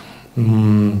установки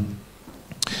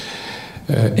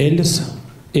Эллис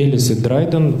и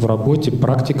Драйден в работе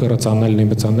 «Практика рациональной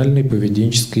эмоциональной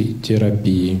поведенческой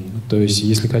терапии». То есть,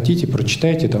 если хотите,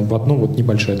 прочитайте, там в одном вот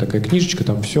небольшая такая книжечка,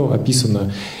 там все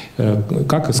описано,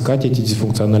 как искать эти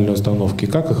дисфункциональные установки,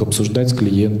 как их обсуждать с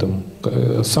клиентом.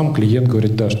 Сам клиент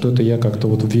говорит, да, что это я как-то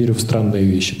вот верю в странные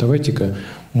вещи. Давайте-ка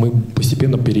мы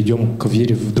постепенно перейдем к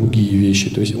вере в другие вещи.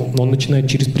 То есть он начинает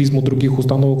через призму других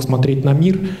установок смотреть на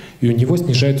мир, и у него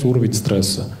снижается уровень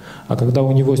стресса. А когда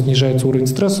у него снижается уровень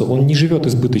стресса, он не живет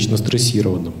избыточно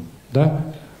стрессированным. Да?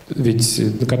 Ведь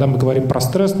когда мы говорим про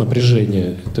стресс,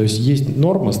 напряжение, то есть есть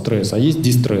норма стресса, а есть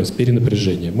дистресс,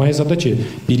 перенапряжение. Моя задача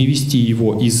перевести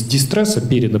его из дистресса,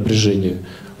 перенапряжения,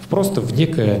 просто в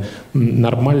некое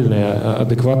нормальное,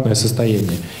 адекватное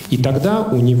состояние. И тогда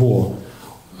у него,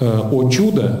 о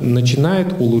чудо,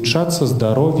 начинает улучшаться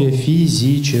здоровье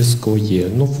физическое.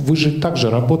 Ну, вы же так же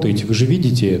работаете, вы же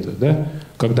видите это, да?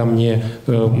 Когда мне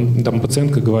там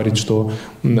пациентка говорит, что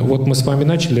вот мы с вами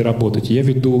начали работать, я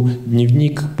веду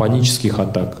дневник панических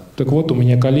атак. Так вот, у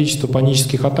меня количество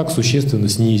панических атак существенно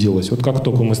снизилось. Вот как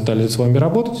только мы стали с вами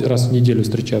работать, раз в неделю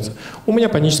встречаться, у меня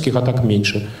панических атак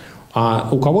меньше. а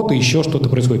у кого-то еще что-то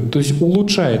происходит. То есть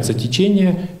улучшается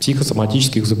течение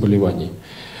психосоматических заболеваний.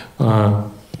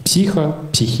 Психо,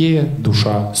 психея,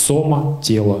 душа, сома,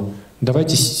 тело.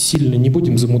 Давайте сильно не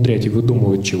будем замудрять и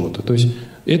выдумывать чего-то. То есть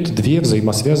это две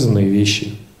взаимосвязанные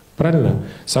вещи. Правильно?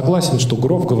 Согласен, что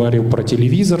Гроф говорил про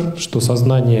телевизор, что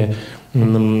сознание,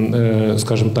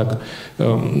 скажем так,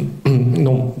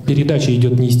 передача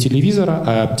идет не из телевизора,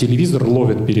 а телевизор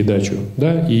ловит передачу.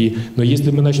 Да? Но если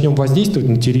мы начнем воздействовать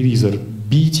на телевизор,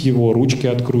 бить его, ручки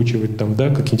откручивать, там, да,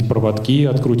 какие-нибудь проводки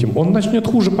открутим, он начнет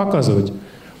хуже показывать.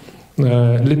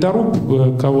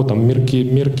 Ледоруб, кого там,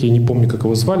 Мерки, не помню, как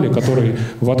его звали, который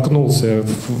воткнулся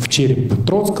в череп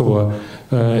Троцкого,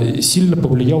 сильно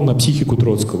повлиял на психику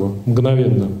Троцкого.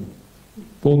 Мгновенно.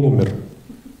 Он умер.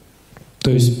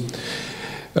 То есть,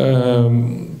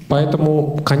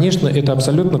 поэтому, конечно, это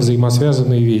абсолютно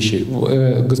взаимосвязанные вещи.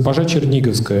 Госпожа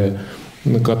Черниговская,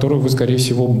 которую вы, скорее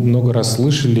всего, много раз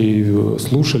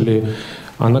слушали,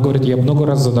 она говорит, я много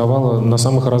раз задавала на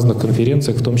самых разных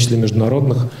конференциях, в том числе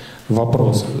международных,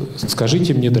 вопрос.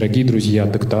 Скажите мне, дорогие друзья,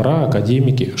 доктора,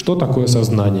 академики, что такое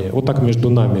сознание? Вот так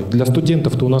между нами. Для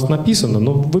студентов-то у нас написано,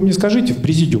 но вы мне скажите в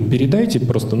президиум, передайте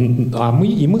просто,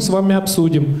 мы с вами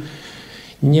обсудим.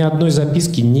 Ни одной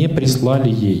записки не прислали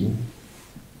ей.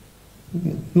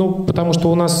 Потому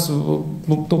что у нас,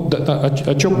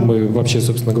 о чем мы вообще,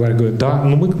 собственно говоря, говорим? Да,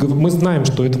 но мы знаем,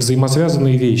 что это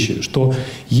взаимосвязанные вещи, что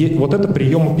вот это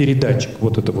приемопередатчик,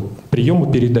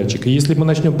 приемопередатчик. И если мы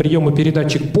начнем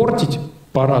приемопередатчик портить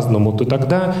по-разному, то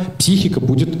тогда психика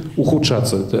будет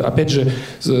ухудшаться. Опять же,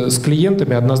 с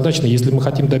клиентами однозначно, если мы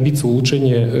хотим добиться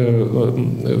улучшения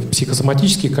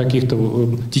психосоматических каких-то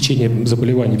течений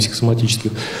заболеваний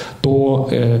психосоматических, то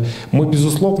мы,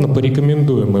 безусловно,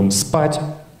 порекомендуем им спать,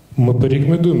 мы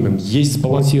порекомендуем им есть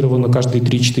сбалансированно каждые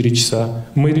 3-4 часа,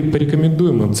 мы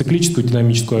порекомендуем им циклическую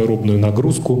динамическую аэробную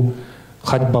нагрузку,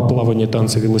 ходьба, плавание,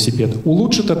 танцы, велосипед.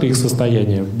 Улучшит это их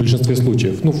состояние в большинстве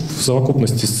случаев? В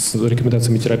совокупности с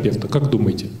рекомендациями терапевта. Как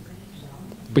думаете?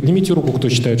 Поднимите руку, кто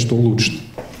считает, что улучшит.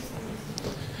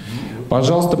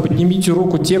 Пожалуйста, поднимите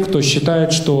руку те, кто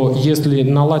считает, что если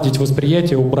наладить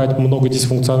восприятие, убрать много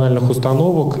дисфункциональных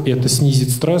установок, это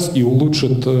снизит стресс и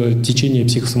улучшит течение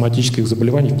психосоматических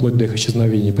заболеваний вплоть до их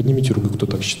исчезновения. Поднимите руку, кто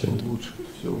так считает. Лучше,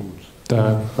 все лучше.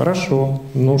 Так, хорошо.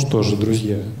 Ну что же,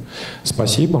 друзья,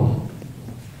 спасибо.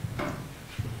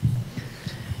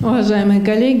 Уважаемые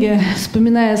коллеги,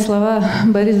 вспоминая слова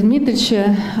Бориса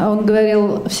Дмитриевича, он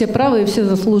говорил, все правы и все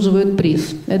заслуживают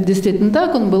приз. Это действительно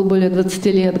так, он был более 20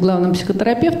 лет главным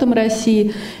психотерапевтом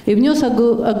России и внес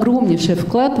огромнейший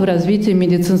вклад в развитие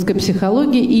медицинской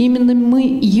психологии, и именно мы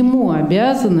ему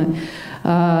обязаны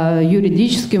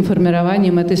юридическим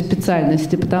формированием этой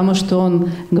специальности, потому что он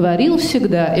говорил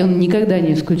всегда, и он никогда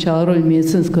не исключал роль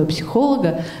медицинского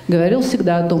психолога, говорил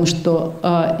всегда о том, что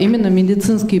именно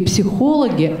медицинские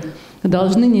психологи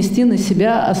должны нести на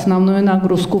себя основную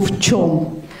нагрузку. В чем?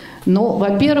 Ну,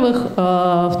 во-первых,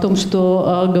 в том,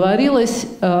 что говорилось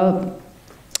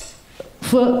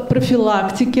в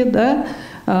профилактике, да,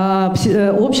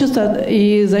 общества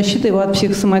и защиты его от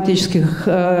психосоматических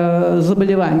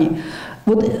заболеваний.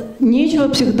 Вот нечего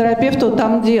психотерапевту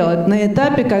там делать на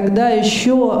этапе, когда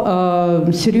еще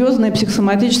серьезные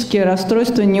психосоматические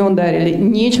расстройства не ударили.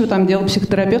 Нечего там делать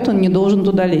психотерапевту, он не должен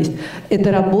туда лезть.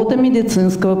 Это работа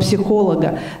медицинского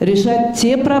психолога. Решать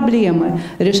те проблемы,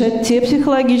 решать те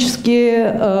психологические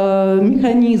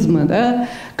механизмы, да,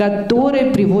 которые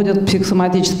приводят к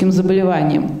психосоматическим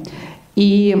заболеваниям.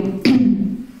 И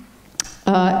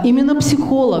именно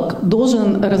психолог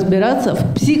должен разбираться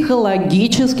в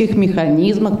психологических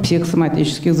механизмах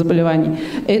психосоматических заболеваний.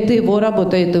 Это его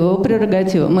работа, это его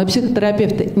прерогатива. Мы,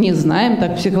 психотерапевты, не знаем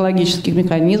так психологических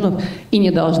механизмов и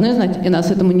не должны знать, и нас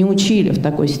этому не учили в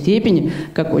такой степени,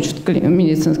 как учат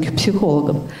медицинских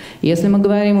психологов. Если мы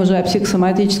говорим уже о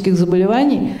психосоматических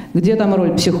заболеваниях, где там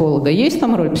роль психолога? Есть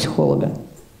там роль психолога?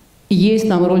 Есть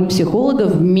там роль психолога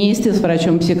вместе с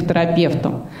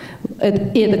врачом-психотерапевтом.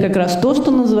 Это как раз то,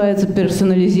 что называется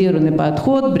персонализированный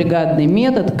подход, бригадный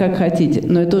метод, как хотите.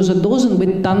 Но это уже должен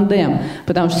быть тандем,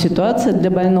 потому что ситуация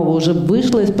для больного уже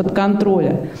вышла из-под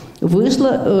контроля.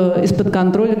 Вышла из-под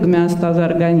контроля гомеостаза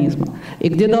организма. И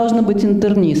где должны быть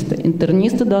интернисты?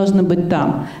 Интернисты должны быть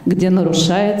там, где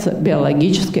нарушается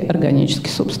биологический органический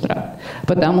субстрат.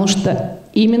 Потому что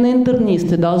именно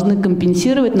интернисты должны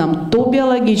компенсировать нам то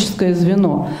биологическое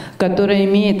звено, которое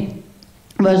имеет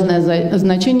важное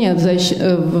значение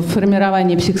в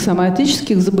формировании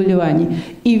психосоматических заболеваний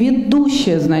и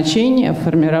ведущее значение в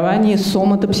формировании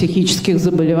соматопсихических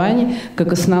заболеваний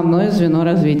как основное звено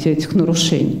развития этих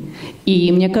нарушений.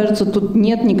 И мне кажется, тут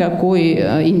нет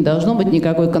никакой и не должно быть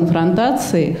никакой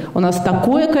конфронтации. У нас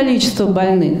такое количество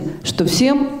больных, что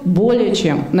всем более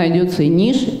чем найдется и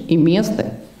ниша, и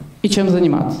место, и чем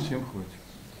заниматься. Всем хватит.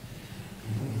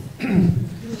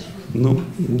 Ну,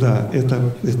 да,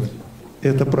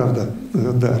 это правда.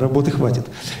 Да, работы хватит.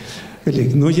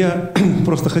 Коллеги, но я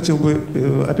просто хотел бы,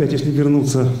 опять, если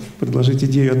вернуться, предложить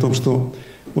идею о том, что,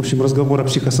 в общем, разговор о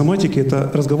психосоматике – это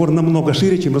разговор намного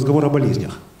шире, чем разговор о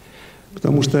болезнях.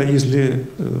 Потому что, если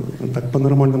так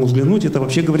по-нормальному взглянуть, это,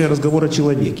 вообще говоря, разговор о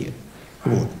человеке.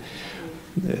 Вот.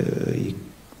 И,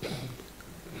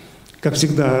 как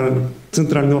всегда,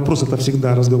 центральный вопрос – это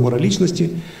всегда разговор о личности,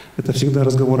 это всегда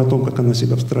разговор о том, как она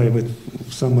себя встраивает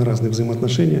в самые разные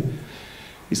взаимоотношения,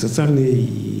 и социальные,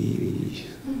 и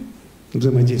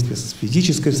взаимодействие с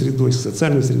физической средой, с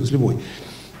социальной средой, с любой.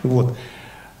 Вот.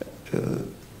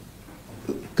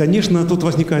 Конечно, тут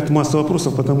возникает масса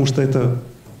вопросов, потому что это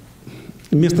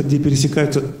место, где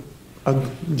пересекается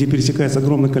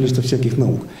огромное количество всяких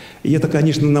наук. И это,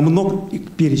 конечно,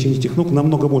 перечень этих наук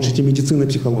намного больше, чем медицина и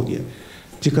психология.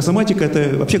 Психосоматика –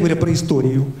 это, вообще говоря, про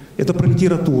историю, это про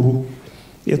литературу,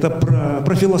 это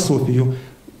про философию.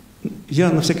 Я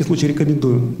на всякий случай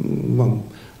рекомендую вам,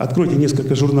 откройте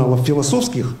несколько журналов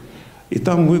философских, и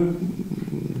там вы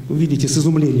увидите с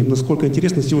изумлением, насколько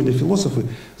интересно сегодня философы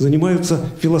занимаются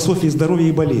философией здоровья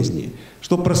и болезни.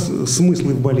 Что про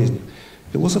смыслы в болезни.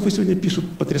 Философы сегодня пишут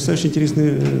потрясающе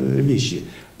интересные вещи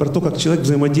про то, как человек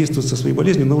взаимодействует со своей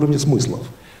болезнью на уровне смыслов,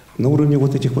 на уровне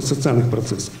вот этих вот социальных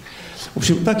процессов. В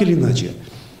общем, так или иначе,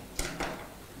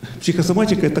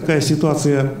 психосоматика – это такая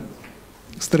ситуация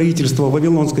строительства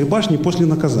Вавилонской башни после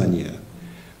наказания.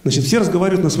 Значит, все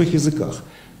разговаривают на своих языках.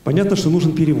 Понятно, что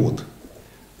нужен перевод.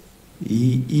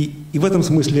 И в этом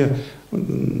смысле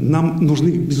нам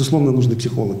безусловно нужны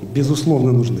психологи,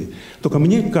 безусловно нужны. Только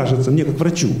мне кажется, мне как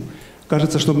врачу,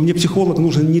 кажется, что мне психолог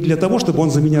нужен не для того, чтобы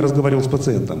он за меня разговаривал с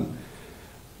пациентом,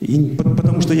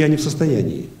 потому что я не в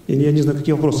состоянии, я не знаю,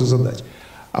 какие вопросы задать,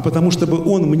 а потому чтобы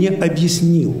он мне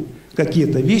объяснил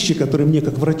какие-то вещи, которые мне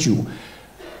как врачу,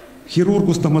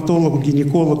 хирургу, стоматологу,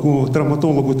 гинекологу,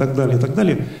 травматологу и так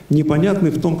далее,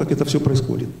 непонятны в том, как это все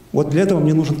происходит. Вот для этого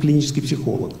мне нужен клинический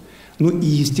психолог. Ну и,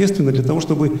 естественно, для того,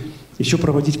 чтобы еще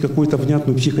проводить какую-то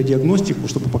внятную психодиагностику,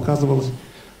 чтобы показывалось.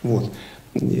 Вот.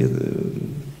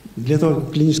 Для этого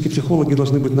клинические психологи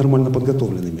должны быть нормально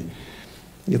подготовленными.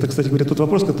 Это, кстати говоря, тот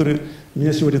вопрос, который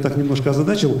меня сегодня так немножко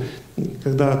озадачил,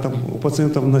 когда там у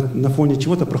пациентов на фоне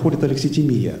чего-то проходит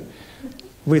алекситимия.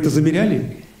 Вы это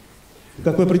замеряли?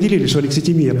 Как вы определили, что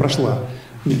алекситимия прошла?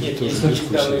 Нет, есть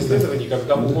данные исследования,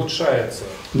 когда улучшается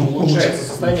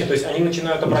состояние, то есть они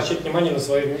начинают обращать внимание на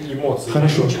свои эмоции.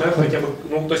 Хорошо. Начинают хотя бы,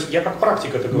 то есть я как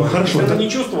практик это говорю. Хорошо. Она не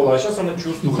чувствовала, а сейчас она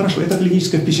чувствует. Ну хорошо, это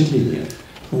клиническое впечатление.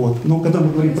 Вот. Но когда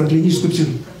мы говорим про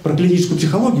клиническую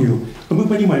психологию, то мы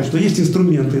понимаем, что есть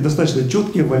инструменты достаточно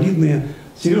четкие, валидные,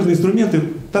 серьезные инструменты.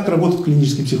 Так работают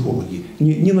клинические психологи.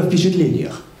 Не на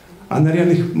впечатлениях, а на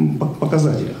реальных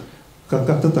показателях.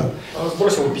 Как-то так. Она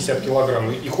сбросила 50 килограмм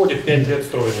и ходит 5 лет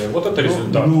стройная. Вот это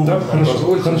результат. Да?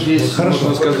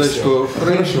 Можно сказать, что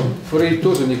Фрейд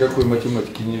тоже никакой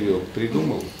математики не вел.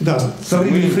 Придумал. Да, со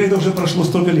времени Фрейда уже прошло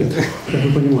столько лет, как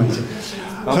вы понимаете.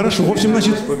 Хорошо, в общем,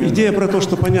 значит, идея про то,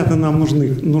 что, понятно, нам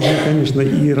нужны, конечно,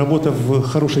 и работа в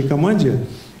хорошей команде.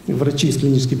 Врачи с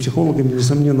клиническими психологами,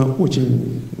 несомненно,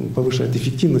 очень повышает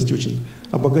эффективность, очень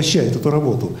обогащает эту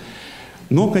работу.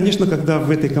 Но, конечно, когда в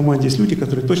этой команде есть люди,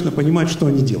 которые точно понимают, что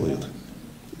они делают.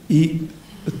 И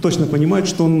точно понимают,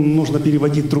 что нужно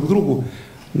переводить друг другу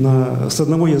с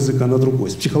одного языка на другой,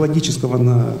 с психологического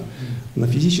на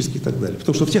физический и так далее.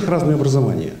 Потому что у всех разные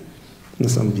образования, на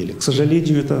самом деле. К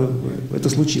сожалению, это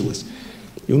случилось.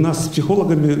 И у нас с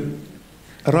психологами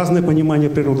разное понимание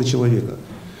природы человека.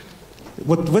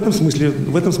 Вот в этом смысле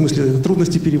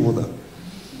трудности перевода.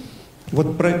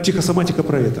 Вот психосоматика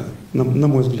про это, на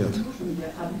мой взгляд.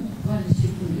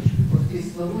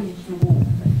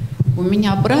 У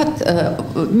меня брат,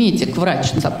 медик,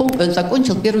 врач,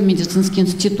 закончил первый медицинский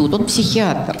институт, он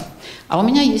психиатр. А у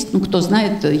меня есть, кто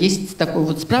знает, есть такой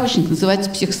вот справочник, называется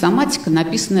 «Психосоматика»,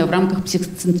 написанная в рамках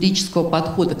психоцентрического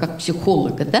подхода, как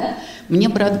психолога, да? Мне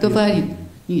брат говорит,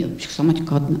 нет,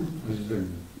 психосоматика одна.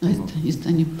 Это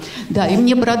издание. Да, и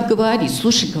мне брат говорит,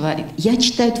 слушай, говорит, я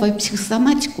читаю твою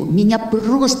психосоматику, меня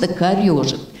просто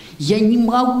корежит. Я не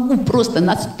могу, просто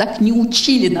нас так не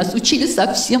учили, нас учили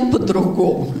совсем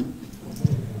по-другому.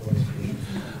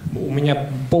 У меня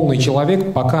полный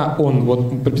человек, пока он,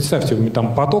 вот представьте,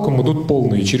 там потоком идут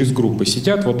полные через группы,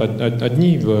 сидят вот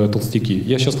одни толстяки.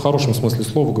 Я сейчас в хорошем смысле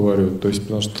слова говорю, то есть,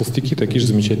 потому что толстяки такие же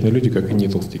замечательные люди, как и не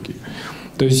толстяки.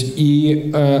 То есть,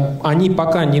 и они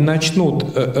пока не начнут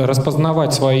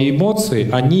распознавать свои эмоции,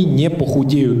 они не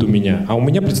похудеют у меня. А у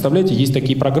меня, представляете, есть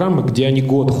такие программы, где они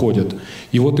год ходят.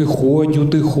 И вот и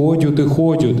ходят, и ходят, и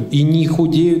ходят. И не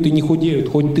худеют,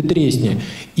 хоть ты тресни.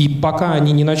 И пока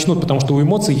они не начнут, потому что у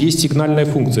эмоций есть сигнальная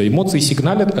функция. Эмоции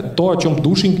сигналят то, о чем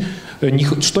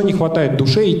что не хватает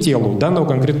душе и телу данного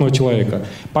конкретного человека.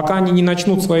 Пока они не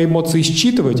начнут свои эмоции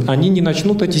считывать, они не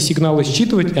начнут эти сигналы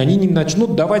считывать, они не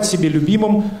начнут давать себе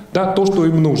любимым, да, то, что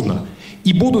им нужно.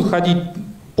 И будут ходить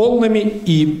полными,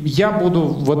 и я буду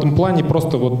в этом плане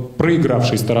просто вот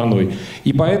проигравшей стороной.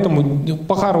 И поэтому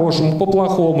по-хорошему,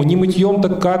 по-плохому, не мытьем,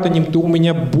 так катанем ты у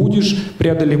меня будешь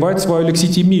преодолевать свою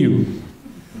лекситимию.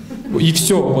 И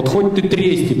все, вот хоть ты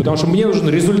тресни, потому что мне нужен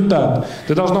результат.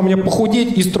 Ты должна у меня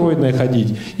похудеть и стройная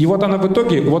ходить. И вот она в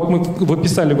итоге, вот мы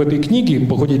выписали в этой книге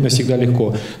 «Похудеть навсегда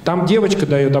легко», там девочка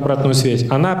дает обратную связь.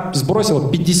 Она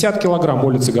сбросила 50 килограмм,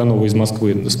 Оля Цыганова из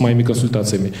Москвы, с моими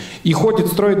консультациями. И ходит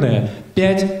стройная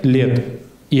 5 лет.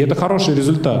 И это хороший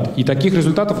результат. И таких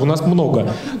результатов у нас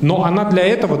много. Но она для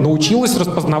этого научилась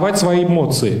распознавать свои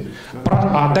эмоции.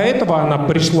 А до этого она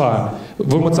пришла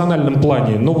в эмоциональном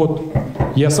плане. Ну вот,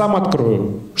 я сам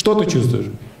открою. Что ты чувствуешь?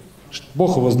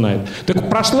 Бог его знает. Так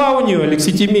прошла у нее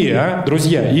лекситимия, а,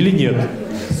 друзья, или нет?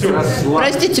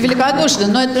 Простите великодушно,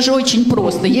 но это же очень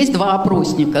просто. Есть два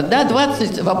опросника, да,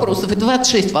 20 вопросов и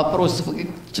 26 вопросов.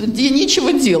 Где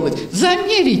нечего делать.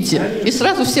 Замерите, и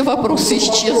сразу все вопросы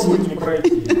исчезнут.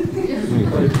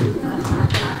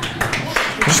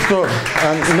 Что,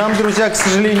 нам, друзья, к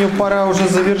сожалению, пора уже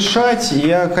завершать.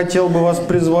 Я хотел бы вас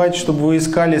призвать, чтобы вы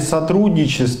искали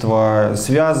сотрудничество,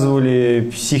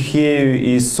 связывали Психею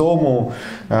и Сому,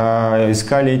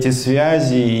 искали эти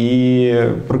связи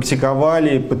и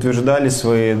практиковали, подтверждали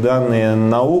свои данные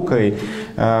наукой.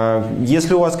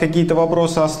 Если у вас какие-то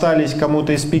вопросы остались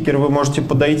кому-то из спикеров, вы можете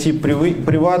подойти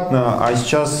приватно. А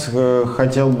сейчас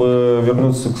хотел бы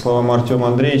вернуться к словам Артема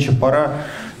Андреевича. Пора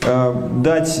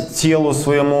дать телу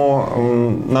своему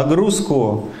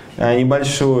нагрузку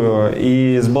небольшую,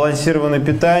 и сбалансированное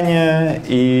питание,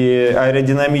 и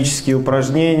аэродинамические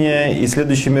упражнения, и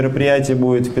следующее мероприятие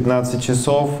будет в 15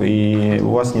 часов, и у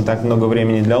вас не так много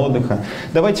времени для отдыха.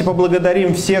 Давайте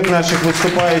поблагодарим всех наших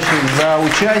выступающих за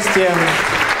участие.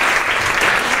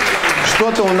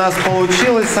 Что-то у нас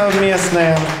получилось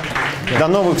совместное. До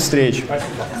новых встреч!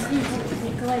 Спасибо.